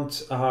don't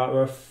want a heart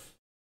ruff.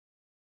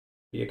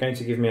 You're going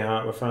to give me a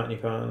heart ruff, aren't you,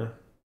 partner?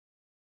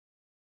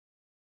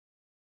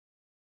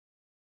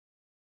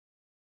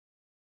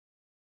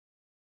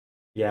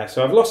 Yeah,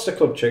 so I've lost a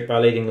club trick by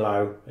leading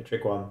low at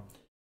trick 1.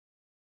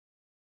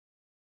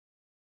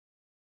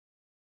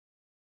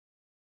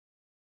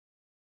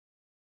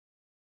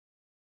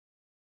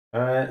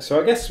 So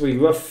I guess we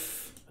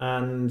ruff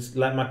and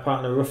let my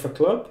partner ruff a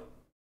club.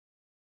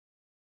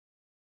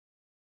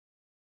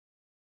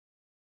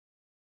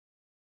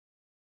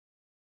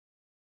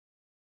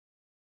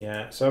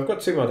 Yeah, so I've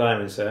got 2 more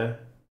diamonds here.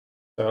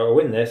 So I'll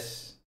win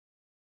this.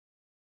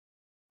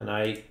 And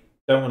I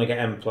don't want to get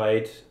M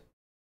played.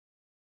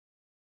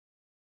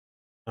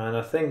 And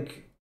I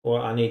think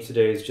what I need to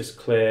do is just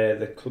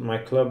clear my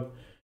club.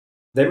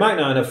 They might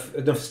not have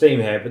enough steam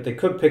here, but they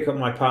could pick up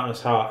my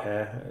partner's heart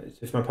here.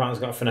 If my partner's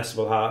got a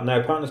finessable heart.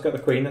 No, partner's got the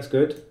queen, that's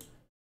good.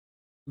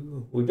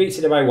 We beat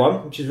it by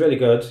 1, which is really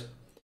good.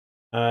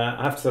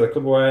 I have to throw the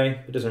club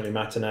away. It doesn't really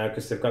matter now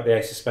because they've got the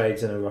ace of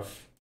spades in a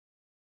ruff.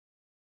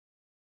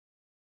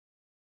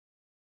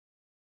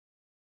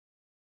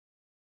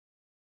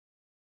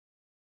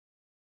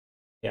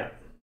 Yeah.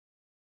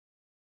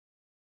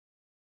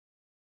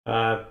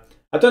 I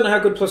don't know how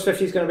good plus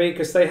 50 is going to be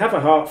because they have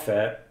a heart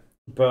fit,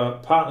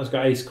 but partner's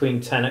got ace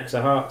queen 10x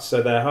of hearts,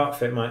 so their heart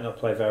fit might not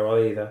play very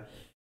well either.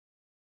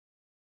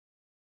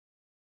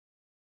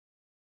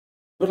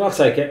 But I'll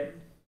take it.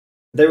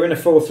 They were in a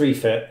 4-3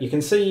 fit. You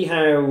can see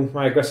how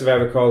my aggressive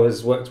overcall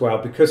has worked well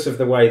because of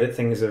the way that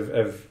things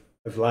have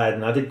led.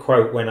 And I did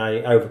quote when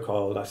I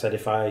overcalled, I said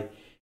if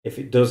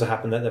it does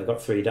happen that they've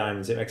got 3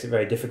 diamonds, it makes it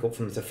very difficult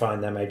for them to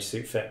find their major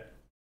suit fit,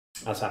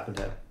 as happened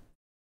here.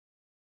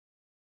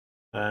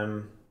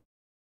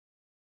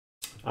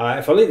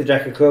 If I lead the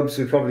jack of clubs,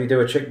 we probably do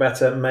a trick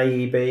better,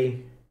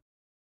 maybe.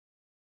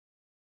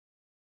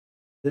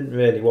 Didn't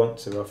really want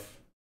to ruff.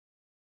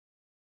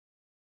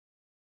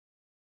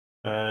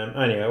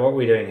 Anyway, what are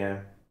we doing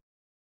here?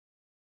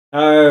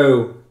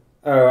 Oh,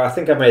 I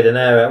think I've made an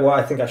error. What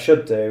I think I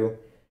should do,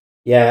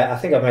 yeah, I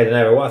think I've made an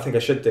error. What I think I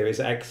should do is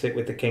exit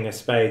with the king of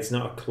spades,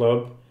 not a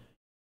club.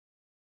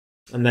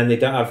 And then they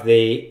don't have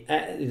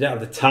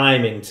the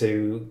timing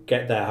to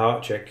get their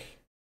heart trick.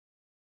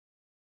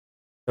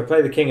 If I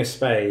play the king of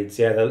spades,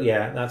 yeah,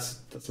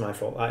 that's my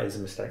fault. That is a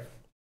mistake.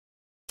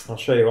 I'll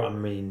show you what I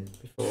mean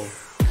before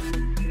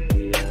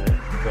we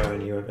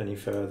go any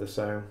further.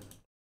 So.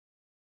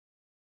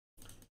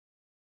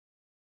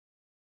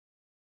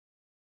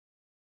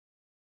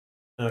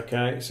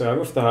 Okay, so I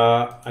ruff the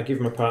heart, I give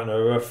my partner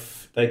a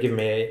ruff, they give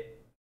me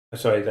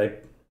they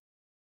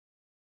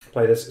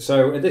play this.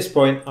 So at this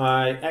point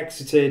I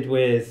exited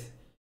with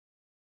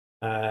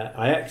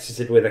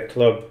a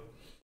club.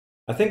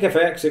 I think if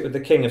I exit with the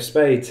king of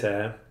spades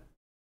here,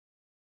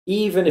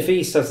 even if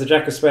East has the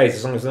jack of spades,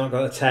 as long as they've not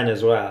got a 10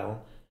 as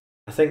well,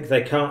 I think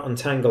they can't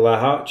untangle their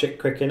heart trick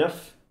quick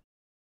enough.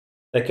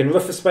 They can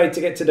ruff a spade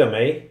to get to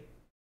dummy,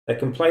 they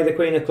can play the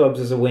queen of clubs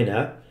as a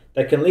winner,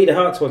 they can lead a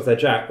heart towards their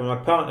jack, but my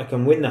partner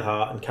can win the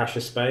heart and cash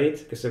a spade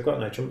because they've got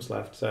no trumps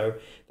left. So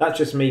that's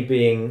just me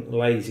being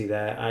lazy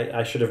there.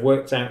 I should have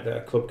worked out that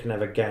a club can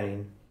never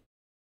gain.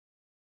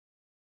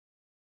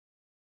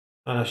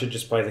 And I should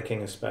just play the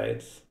king of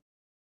spades.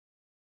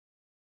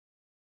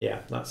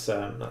 Yeah, that's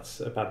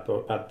a bad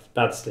board,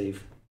 bad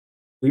Steve.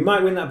 We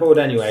might win that board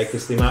anyway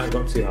because they might have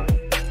got too high.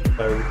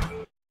 So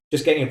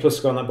just getting a plus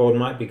score on that board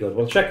might be good.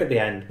 We'll check at the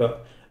end,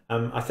 but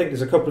I think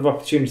there's a couple of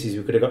opportunities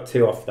we could have got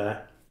 2 off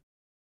there.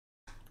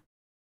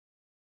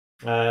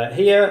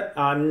 Here,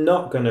 I'm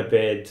not going to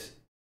bid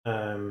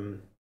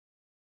 2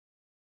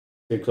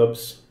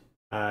 clubs.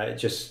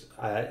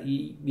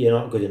 You're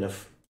not good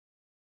enough.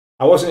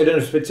 I wasn't good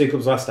enough to bid 2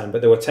 clubs last time,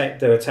 but there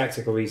were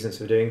tactical reasons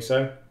for doing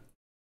so.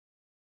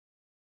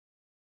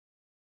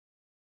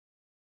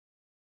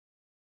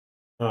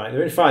 Alright,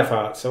 they're in 5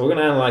 hearts, so we're going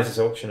to analyse this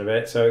auction a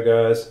bit. So it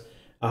goes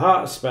a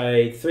heart, a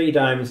spade, 3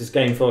 diamonds is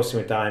game forcing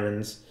with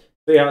diamonds,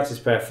 3 hearts is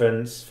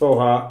preference, 4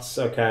 hearts,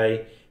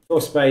 okay, 4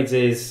 spades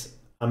is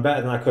I'm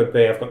better than I could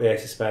be, I've got the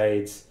ace of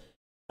spades.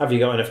 Have you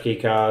got enough key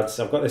cards?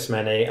 I've got this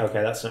many,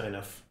 okay, that's not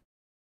enough.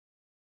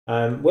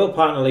 Will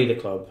partner lead a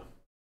club?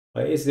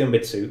 Well, it is the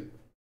unbid suit.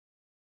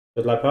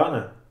 Good luck,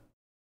 partner.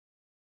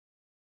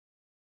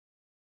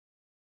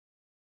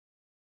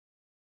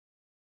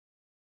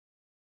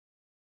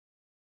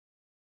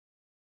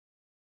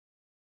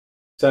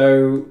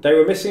 So they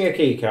were missing a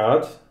key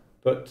card,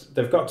 but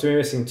they've got to be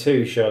missing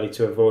 2 surely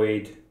to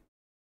avoid.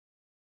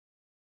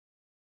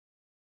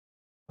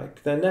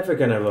 Like, they're never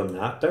going to run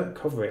that. Don't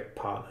cover it,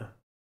 partner.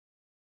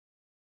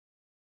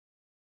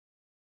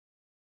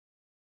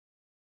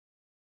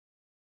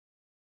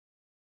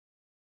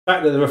 The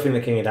fact that they're roughing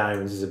the king of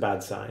diamonds is a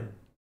bad sign.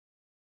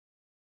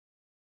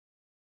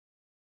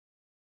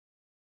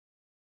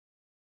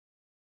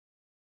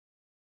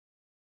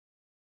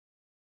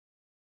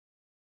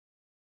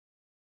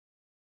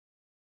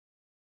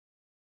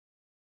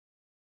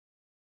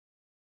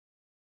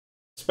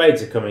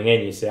 Spades are coming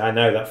in, you see. I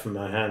know that from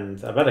my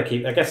hand.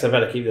 I guess I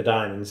better keep the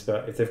diamonds,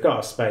 but if they've got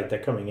a spade,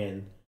 they're coming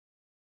in.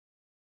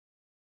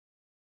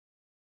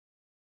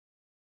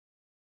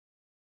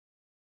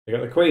 They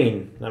got the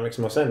queen. That makes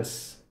more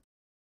sense.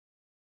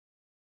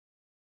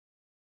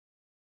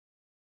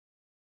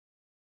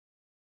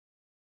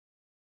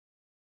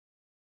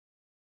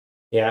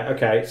 Yeah,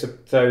 okay.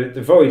 So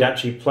the void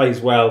actually plays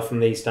well from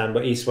the east hand,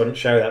 but east wouldn't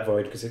show that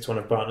void because it's one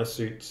of partner's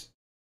suits.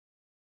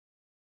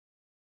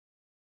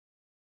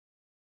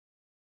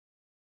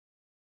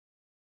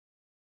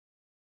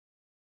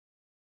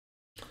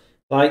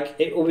 Like,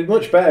 it would be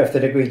much better if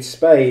they'd agreed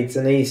spades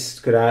and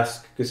East could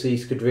ask, because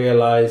East could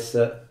realise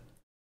that.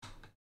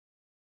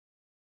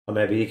 Or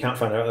maybe you can't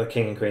find out the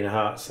king and queen of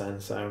hearts then,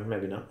 so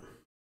maybe not.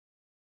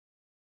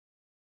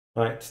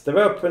 Right, they've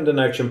opened a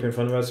no chump in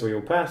front of us, so we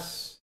will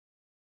pass.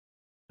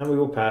 And we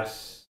will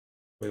pass.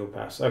 We will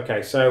pass.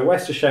 Okay, so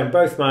West has shown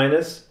both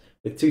minors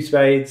with 2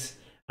 spades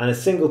and a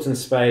singleton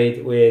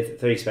spade with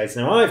 3 spades.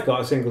 Now I've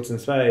got a singleton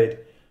spade,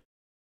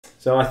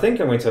 so I think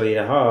I'm going to lead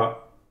a heart.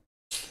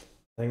 I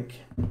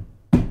think.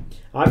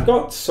 I've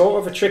got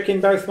sort of a trick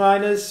in both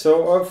minors,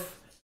 sort of.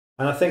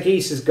 And I think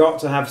East has got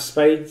to have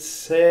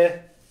spades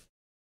here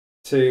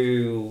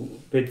to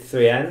bid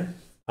 3N.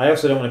 I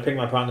also don't want to pick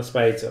my partner's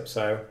spades up,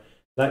 so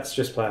let's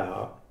just play a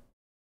heart.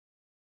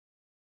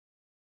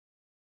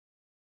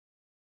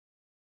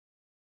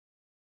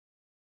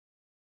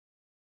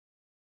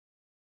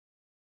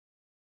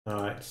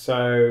 Alright,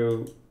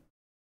 so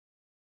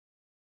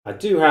I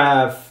do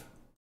have.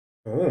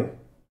 Oh.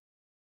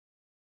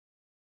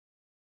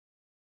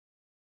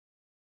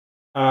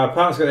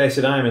 Partner's got the ace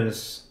of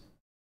diamonds.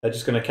 They're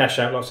just going to cash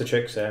out lots of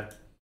tricks there.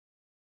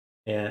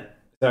 Yeah.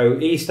 So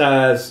East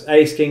has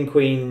ace, king,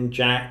 queen,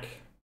 jack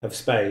of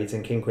spades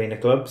and king, queen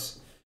of clubs.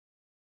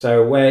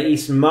 So where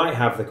East might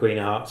have the queen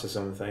of hearts or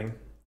something,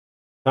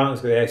 partner's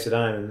got the ace of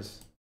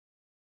diamonds.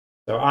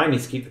 So I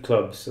need to keep the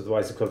clubs,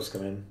 otherwise the clubs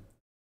come in.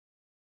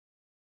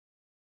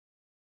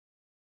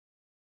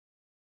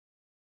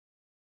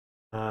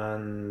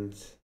 And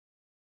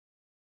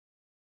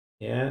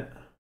yeah.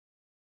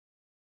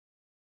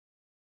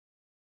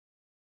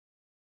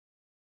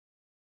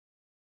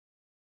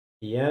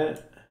 Yeah.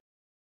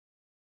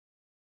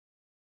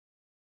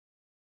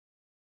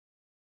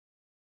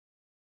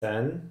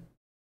 Then.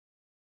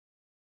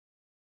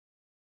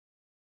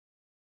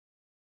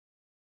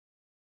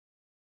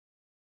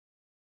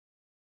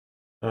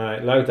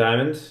 Alright, low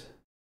diamond.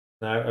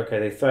 No, okay,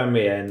 they throw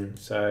me in,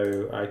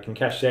 so I can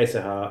cash the ace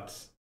of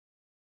hearts.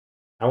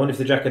 I wonder if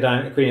the jack of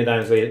diamonds, queen of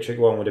diamonds lead at trick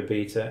 1 would have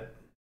beat it.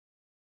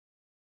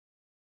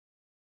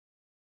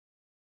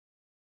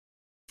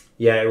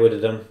 Yeah, it would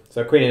have done.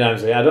 So queen of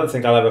diamonds lead. I don't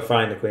think I'll ever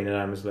find the queen of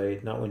diamonds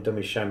lead, not when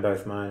dummy's shown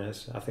both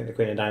minors. I think the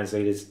queen of diamonds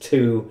lead is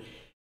too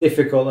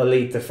difficult a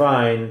lead to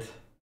find.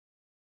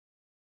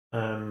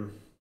 But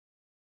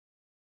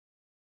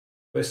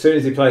as soon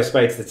as he plays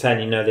spades to 10,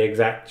 you know the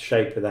exact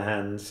shape of the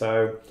hand.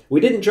 So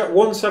we didn't drop,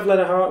 once I've led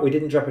a heart, we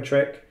didn't drop a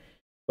trick,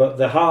 but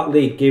the heart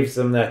lead gives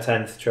them their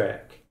 10th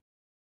trick.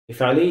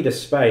 If I lead a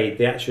spade,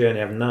 they actually only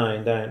have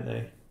 9, don't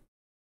they?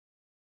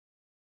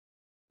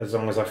 As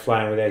long as I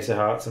fly in with ace of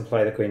hearts and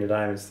play the queen of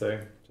diamonds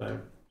through. So.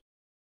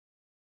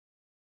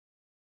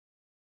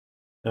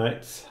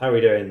 Right, how are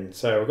we doing?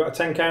 So we've got a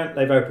 10 count,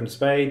 they've opened a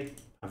spade,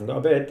 haven't got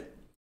a bid.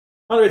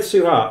 Oh, it's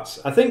 2 hearts.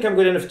 I think I'm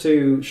good enough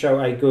to show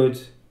a good.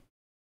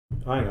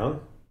 Hang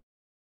on.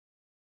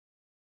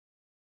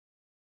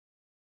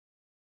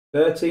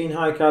 13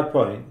 high card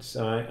points.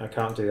 Alright, I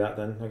can't do that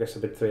then. I guess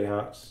I bid 3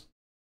 hearts.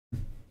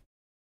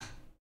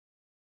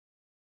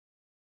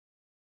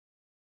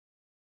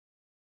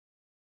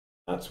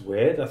 That's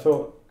weird. I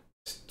thought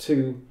it's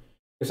 2.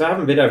 Because I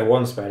haven't bid over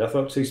one spade. I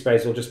thought two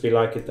spades will just be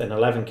like an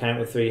 11 count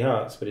with 3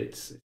 hearts, but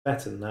it's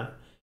better than that,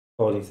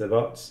 according to the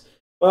bots.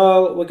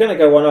 Well, we're going to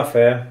go one off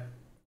here.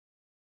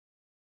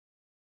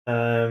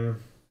 They're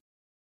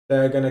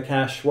going to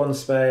cash 1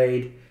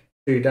 spade,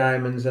 2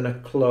 diamonds, and a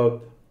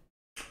club.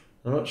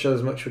 I'm not sure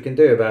there's much we can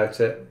do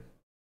about it.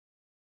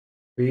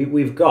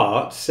 We've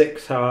got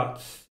 6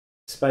 hearts,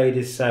 spade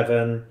is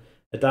 7,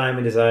 a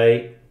diamond is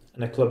 8,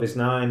 and a club is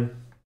 9.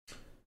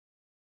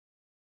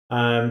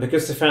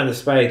 Because they found the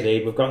spade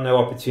lead, we've got no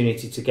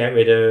opportunity to get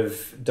rid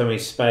of dummy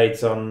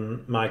spades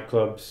on my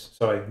clubs.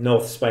 Sorry,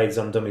 north spades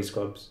on dummies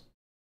clubs.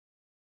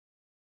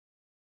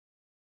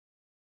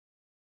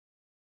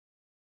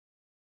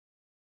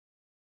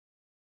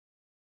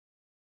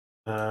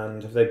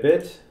 And have they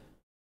bid?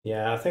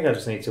 Yeah, I think I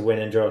just need to win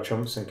and draw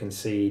trumps and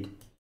concede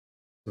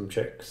some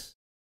tricks.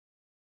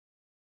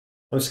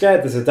 I'm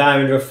scared there's a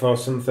diamond ruff or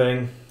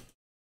something.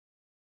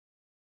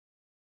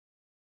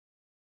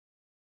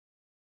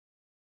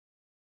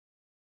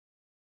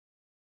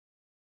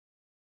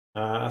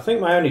 I think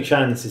my only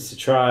chance is to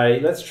try.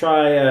 Let's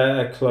try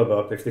a club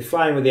up. If they're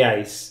flying with the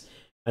ace,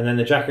 and then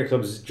the jack of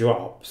clubs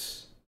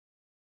drops.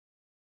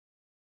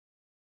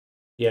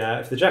 Yeah,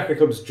 if the jack of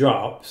clubs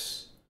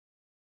drops,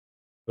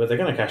 but they're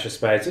going to cash a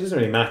spade, so it doesn't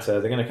really matter.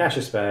 They're going to cash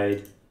a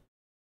spade.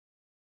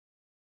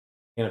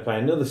 They're going to play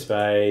another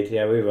spade.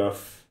 Yeah, we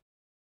ruff.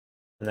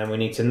 And then we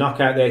need to knock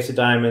out the ace of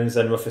diamonds,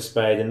 then ruff a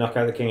spade, and knock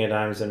out the king of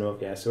diamonds, and ruff.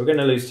 Yeah, so we're going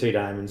to lose 2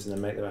 diamonds and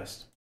then make the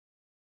rest.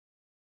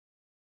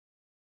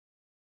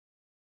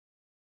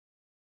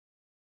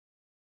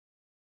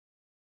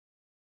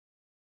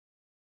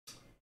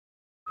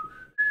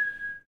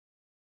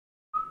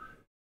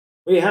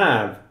 We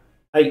have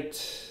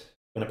 8.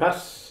 Going to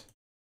pass.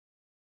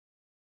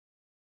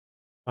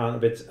 Partner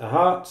bids a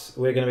heart.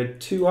 We're going to bid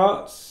 2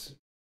 hearts.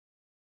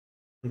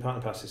 And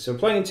partner passes. So we're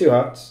playing in 2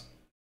 hearts.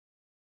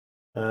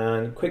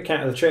 And quick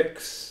count of the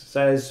tricks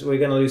says we're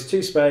going to lose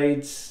 2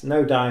 spades,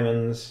 no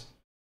diamonds.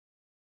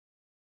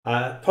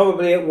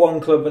 Probably at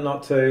 1 club but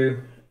not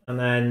 2. And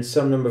then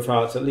some number of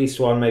hearts, at least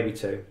 1, maybe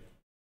 2.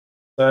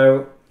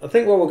 So I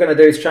think what we're going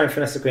to do is try and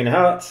finesse the queen of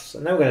hearts.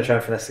 And then we're going to try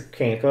and finesse the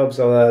king of clubs.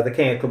 Although the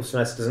king of clubs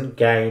finesse doesn't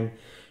gain.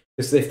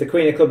 Because if the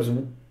queen of clubs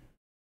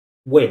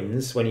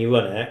wins when you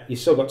run it, you've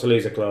still got to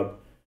lose a club.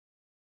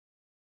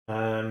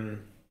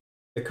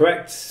 The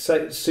correct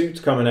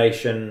suit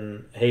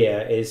combination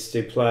here is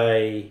to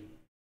play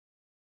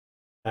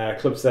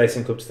clubs to the ace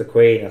and clubs to the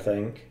queen, I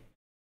think.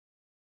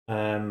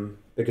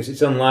 Because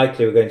it's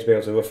unlikely we're going to be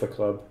able to ruff a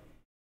club.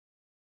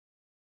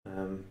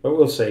 But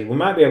we'll see. We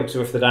might be able to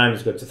ruff the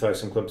diamonds good to throw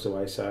some clubs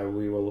away, so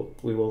we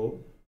will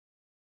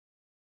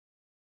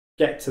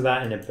get to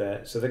that in a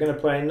bit. So they're going to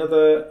play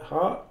another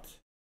heart.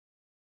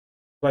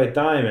 Play a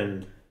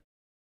diamond.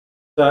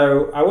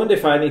 So I wonder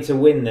if I need to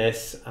win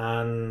this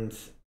and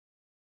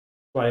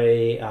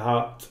play a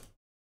heart.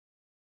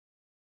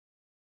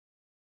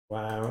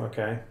 Wow,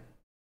 okay.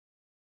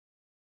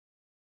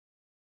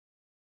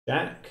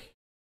 Jack.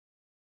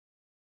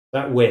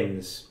 That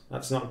wins.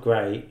 That's not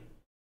great.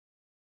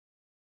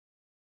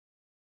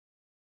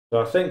 So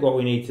I think what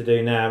we need to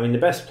do now, I mean, the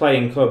best play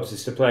in clubs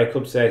is to play a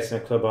club to ace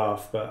and a club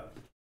off, but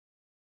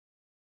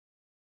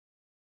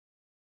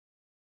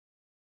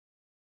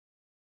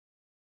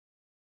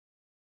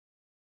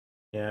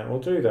yeah, we'll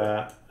do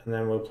that, and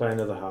then we'll play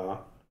another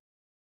heart.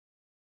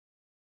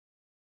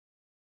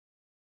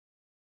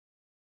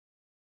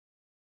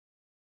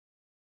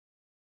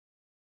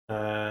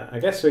 I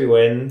guess we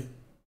win.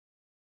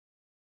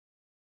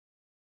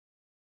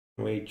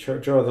 We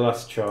draw the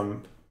last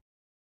trump.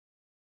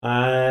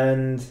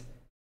 And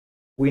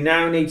we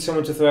now need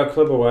someone to throw a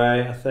club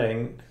away, I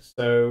think.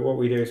 So what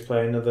we do is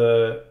play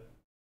another...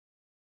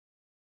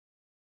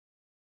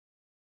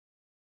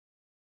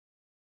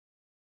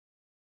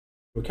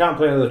 We can't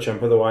play another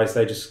trump, otherwise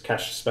they just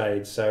cash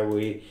spades. So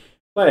we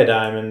play a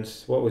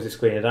diamond. What was this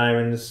queen of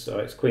diamonds? Oh,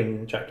 it's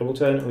queen jack double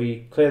turn.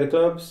 We clear the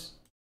clubs.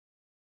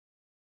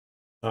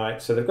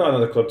 Alright, so they've got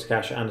another club to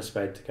cash and a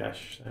spade to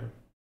cash. So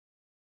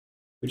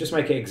we just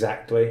make it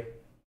exactly.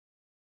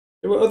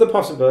 There were other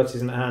possibilities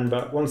in the hand,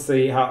 but once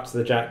the heart to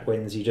the jack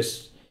wins, you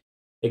just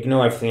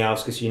ignore everything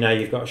else because you know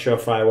you've got a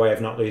surefire way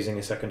of not losing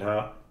a second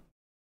heart.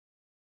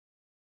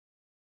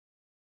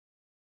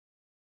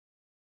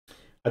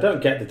 I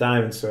don't get the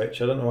diamond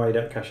switch. I don't know why you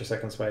don't cash a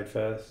second spade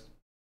first.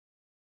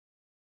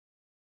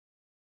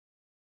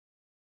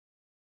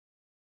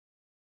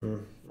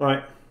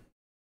 Right.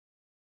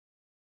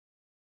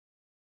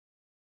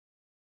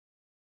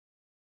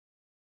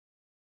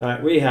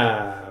 Right, we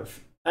have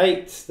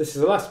 8. This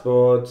is the last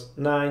board.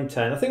 9,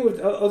 10. I think we've,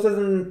 other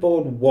than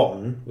board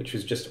 1, which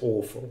was just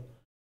awful,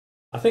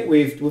 I think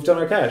we've done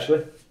okay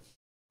actually.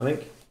 I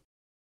think.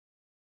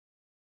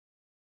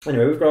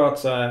 Anyway, we've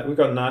got 9. We've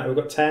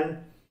got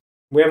 10.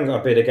 We haven't got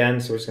a bid again,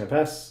 so we're just going to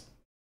pass.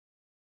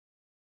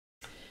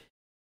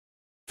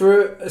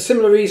 For a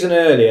similar reason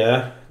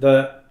earlier,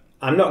 that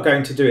I'm not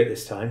going to do it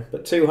this time,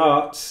 but 2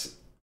 hearts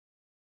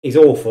is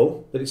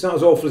awful, but it's not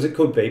as awful as it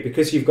could be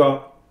because you've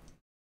got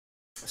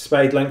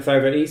spade length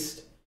over at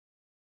east.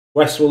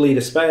 West will lead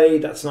a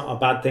spade. That's not a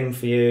bad thing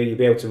for you. You'll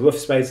be able to rough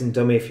spades and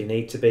dummy if you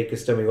need to be,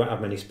 because dummy won't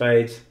have many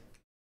spades.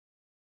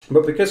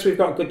 But because we've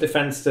got good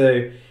defence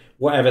to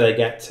whatever they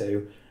get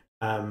to,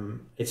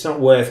 it's not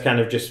worth kind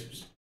of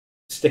just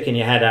sticking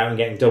your head out and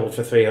getting doubled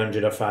for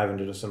 300 or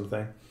 500 or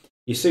something.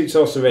 Your suit's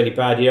also really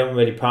bad. You don't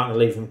really partner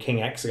leave from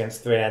King X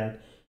against 3N.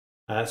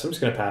 So I'm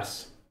just going to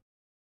pass.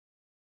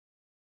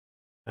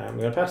 I'm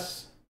going to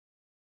pass.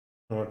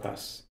 I'm going to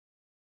pass.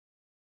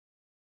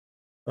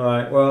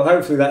 Alright, well,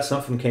 hopefully that's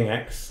not from King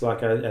X,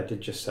 like I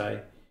did just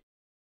say.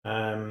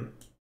 So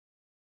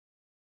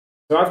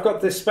I've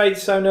got this spade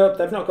sewn up.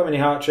 They've not got many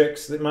heart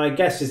tricks. My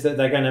guess is that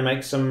they're going to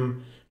make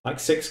some, like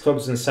 6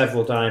 clubs and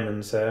several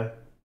diamonds here.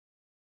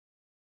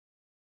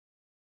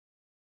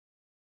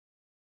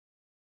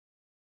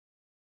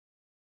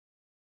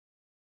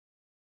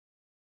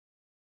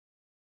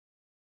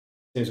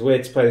 Seems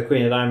weird to play the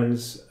Queen of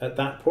Diamonds at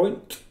that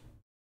point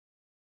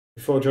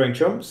before drawing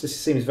trumps. This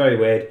seems very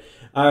weird.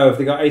 Oh, have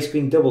they got Ace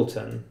Queen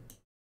Doubleton?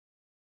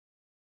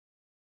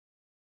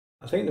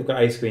 I think they've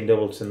got Ace Queen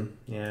Doubleton,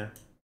 yeah.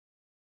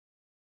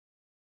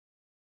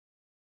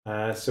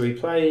 So we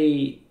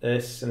play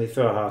this and they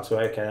throw a heart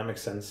away. Okay, that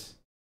makes sense.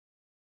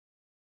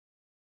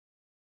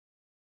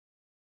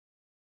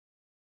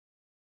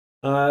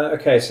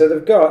 Okay, so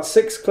they've got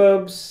 6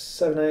 clubs,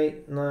 7,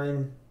 8,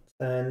 9,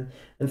 10,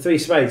 and 3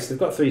 spades. They've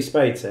got 3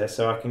 spades here,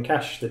 so I can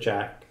cash the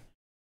jack.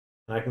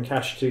 And I can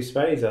cash 2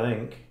 spades, I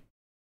think.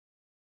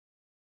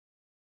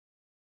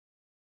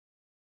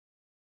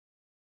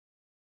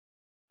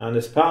 And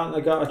has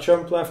partner got a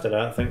trump left? I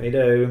don't think they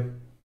do.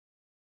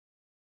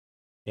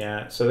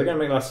 Yeah, so they're going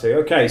to make last 2.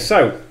 Okay,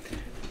 so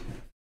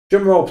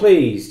drum roll,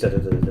 please.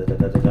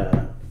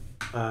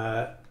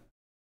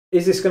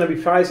 Is this going to be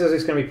prizes or is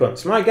this going to be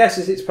punts? My guess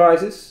is it's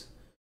prizes.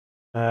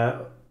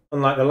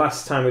 Unlike the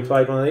last time we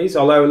played one of these.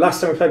 Although last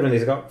time we played one of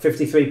these, I got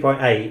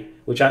 53.8,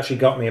 which actually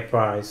got me a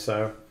prize.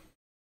 So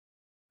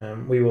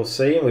we will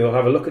see. And we will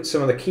have a look at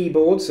some of the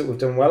keyboards that we've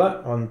done well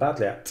at on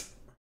badly at.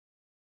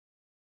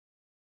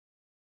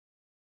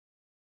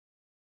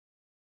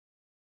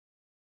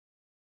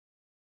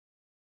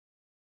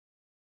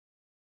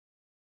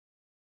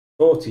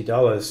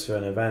 $40 for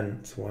an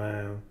event.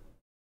 Wow.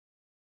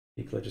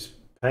 People are just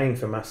paying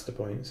for master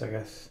points, I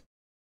guess.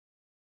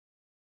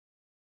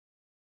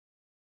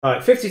 All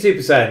right,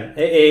 52%.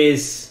 It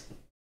is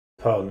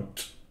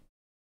punt.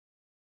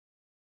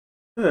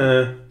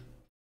 Okay.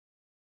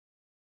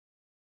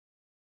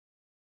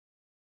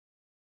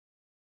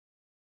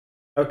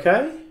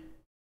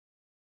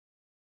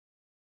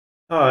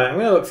 All right, I'm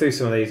going to look through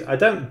some of these. I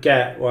don't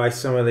get why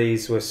some of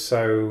these were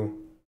so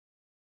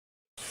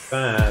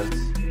bad.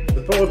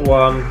 The board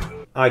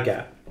 1, I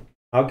get.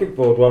 I'll give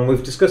board 1.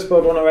 We've discussed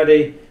board 1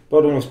 already.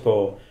 Board 1 was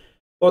poor.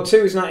 Board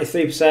 2 was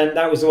 93%.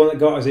 That was the one that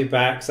got us it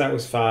back, so that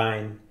was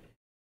fine.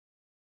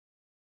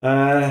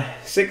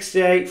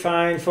 68,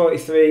 fine.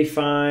 43,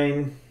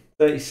 fine.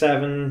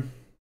 37,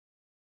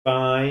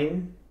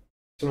 fine.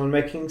 Someone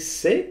making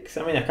 6?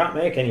 I mean, I can't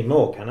make any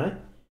more, can I?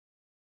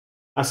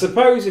 I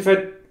suppose if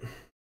I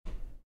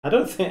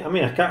don't think... I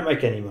mean, I can't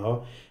make any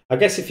more. I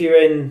guess if you're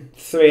in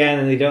 3N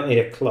and you don't need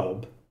a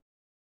club...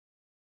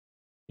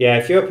 Yeah,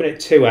 if you open it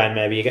 2N,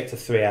 maybe you get to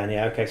 3N.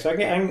 Yeah, okay, so I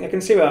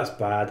can see why that's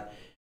bad.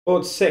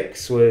 Board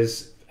 6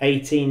 was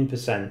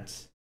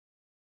 18%.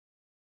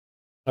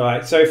 All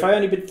right, so if I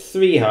only bid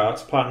 3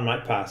 hearts, partner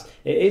might pass.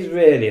 It is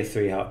really a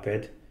 3-heart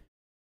bid.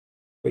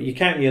 But you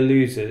count your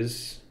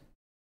losers.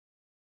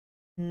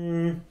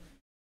 Yeah,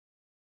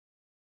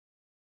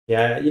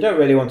 you don't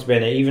really want to be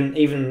in it.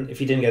 Even if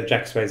you didn't get the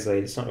Jack of Spades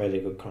lead, it's not really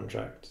a good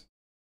contract.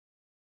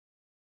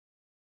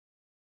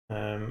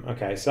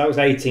 Okay, so that was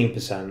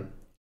 18%.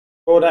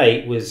 Board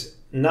 8 was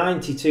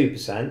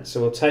 92%, so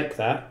we'll take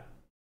that.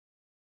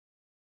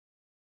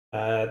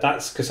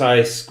 That's because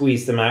I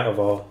squeezed them out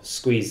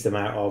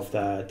of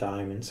the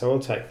diamond, so I'll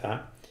take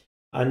that.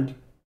 And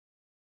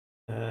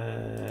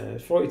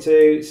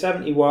 42,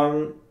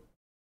 71.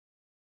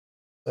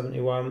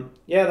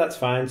 Yeah, that's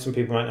fine. Some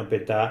people might not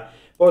bid that.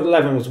 Board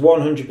 11 was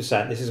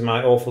 100%. This is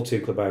my awful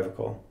 2-club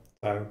overcall.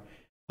 So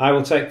I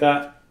will take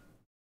that.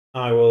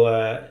 I will.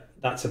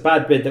 That's a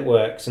bad bid that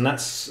works, and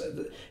that's,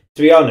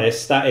 to be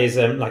honest, that is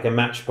like a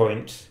match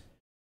point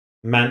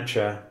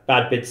mantra.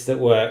 Bad bids that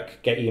work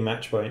get you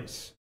match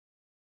points.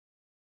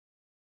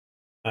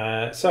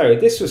 So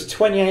this was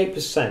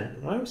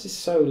 28%. Why was this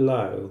so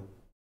low?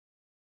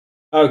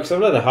 Oh, because I've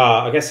let a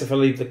heart. I guess if I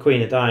leave the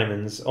Queen of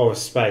Diamonds or a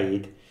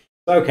spade.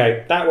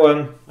 Okay, that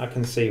one, I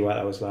can see why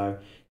that was low.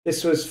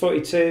 This was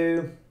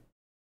 42.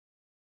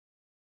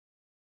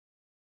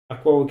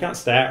 Well, we can't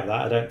stay out of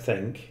that, I don't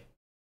think.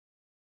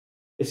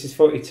 This is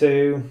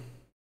 42.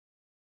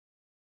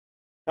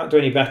 Can't do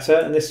any better.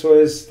 And this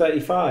was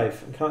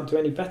 35. We can't do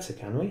any better,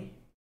 can we?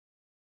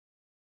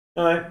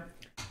 No.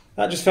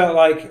 That just felt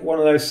like one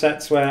of those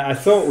sets where I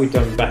thought we'd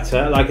done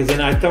better. Like, as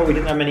in, I thought we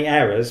didn't have many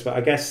errors, but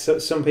I guess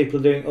some people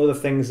are doing other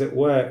things that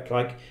work,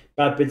 like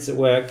bad bids that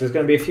work. There's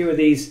going to be a few of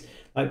these,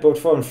 like board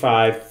 4 and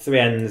 5,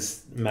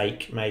 3Ns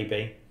make,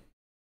 maybe.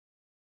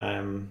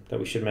 That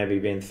we should maybe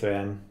be in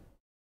 3N.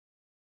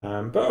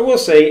 But we'll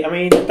see. I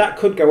mean, that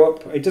could go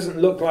up. It doesn't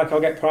look like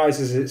I'll get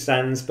prizes as it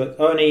stands, but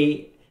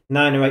only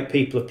 9 or 8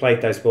 people have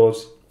played those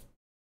boards.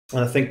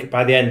 And I think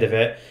by the end of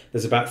it,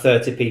 there's about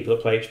 30 people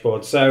that play each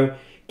board. So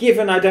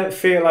given I don't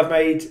feel I've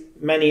made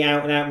many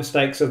out-and-out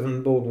mistakes other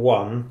than board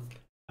 1,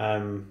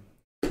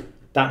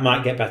 that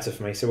might get better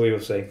for me, so we will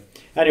see.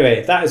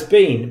 Anyway, that has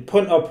been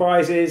Punt or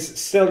Prizes.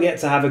 Still yet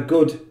to have a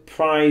good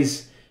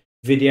prize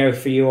video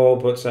for you all,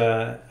 but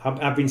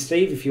I've been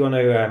Steve. If you want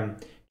to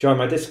join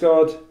my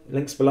Discord,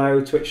 links below,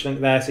 Twitch link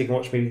there, so you can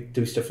watch me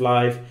do stuff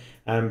live.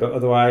 But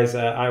otherwise,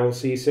 I will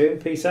see you soon.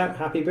 Peace out.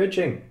 Happy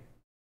bridging.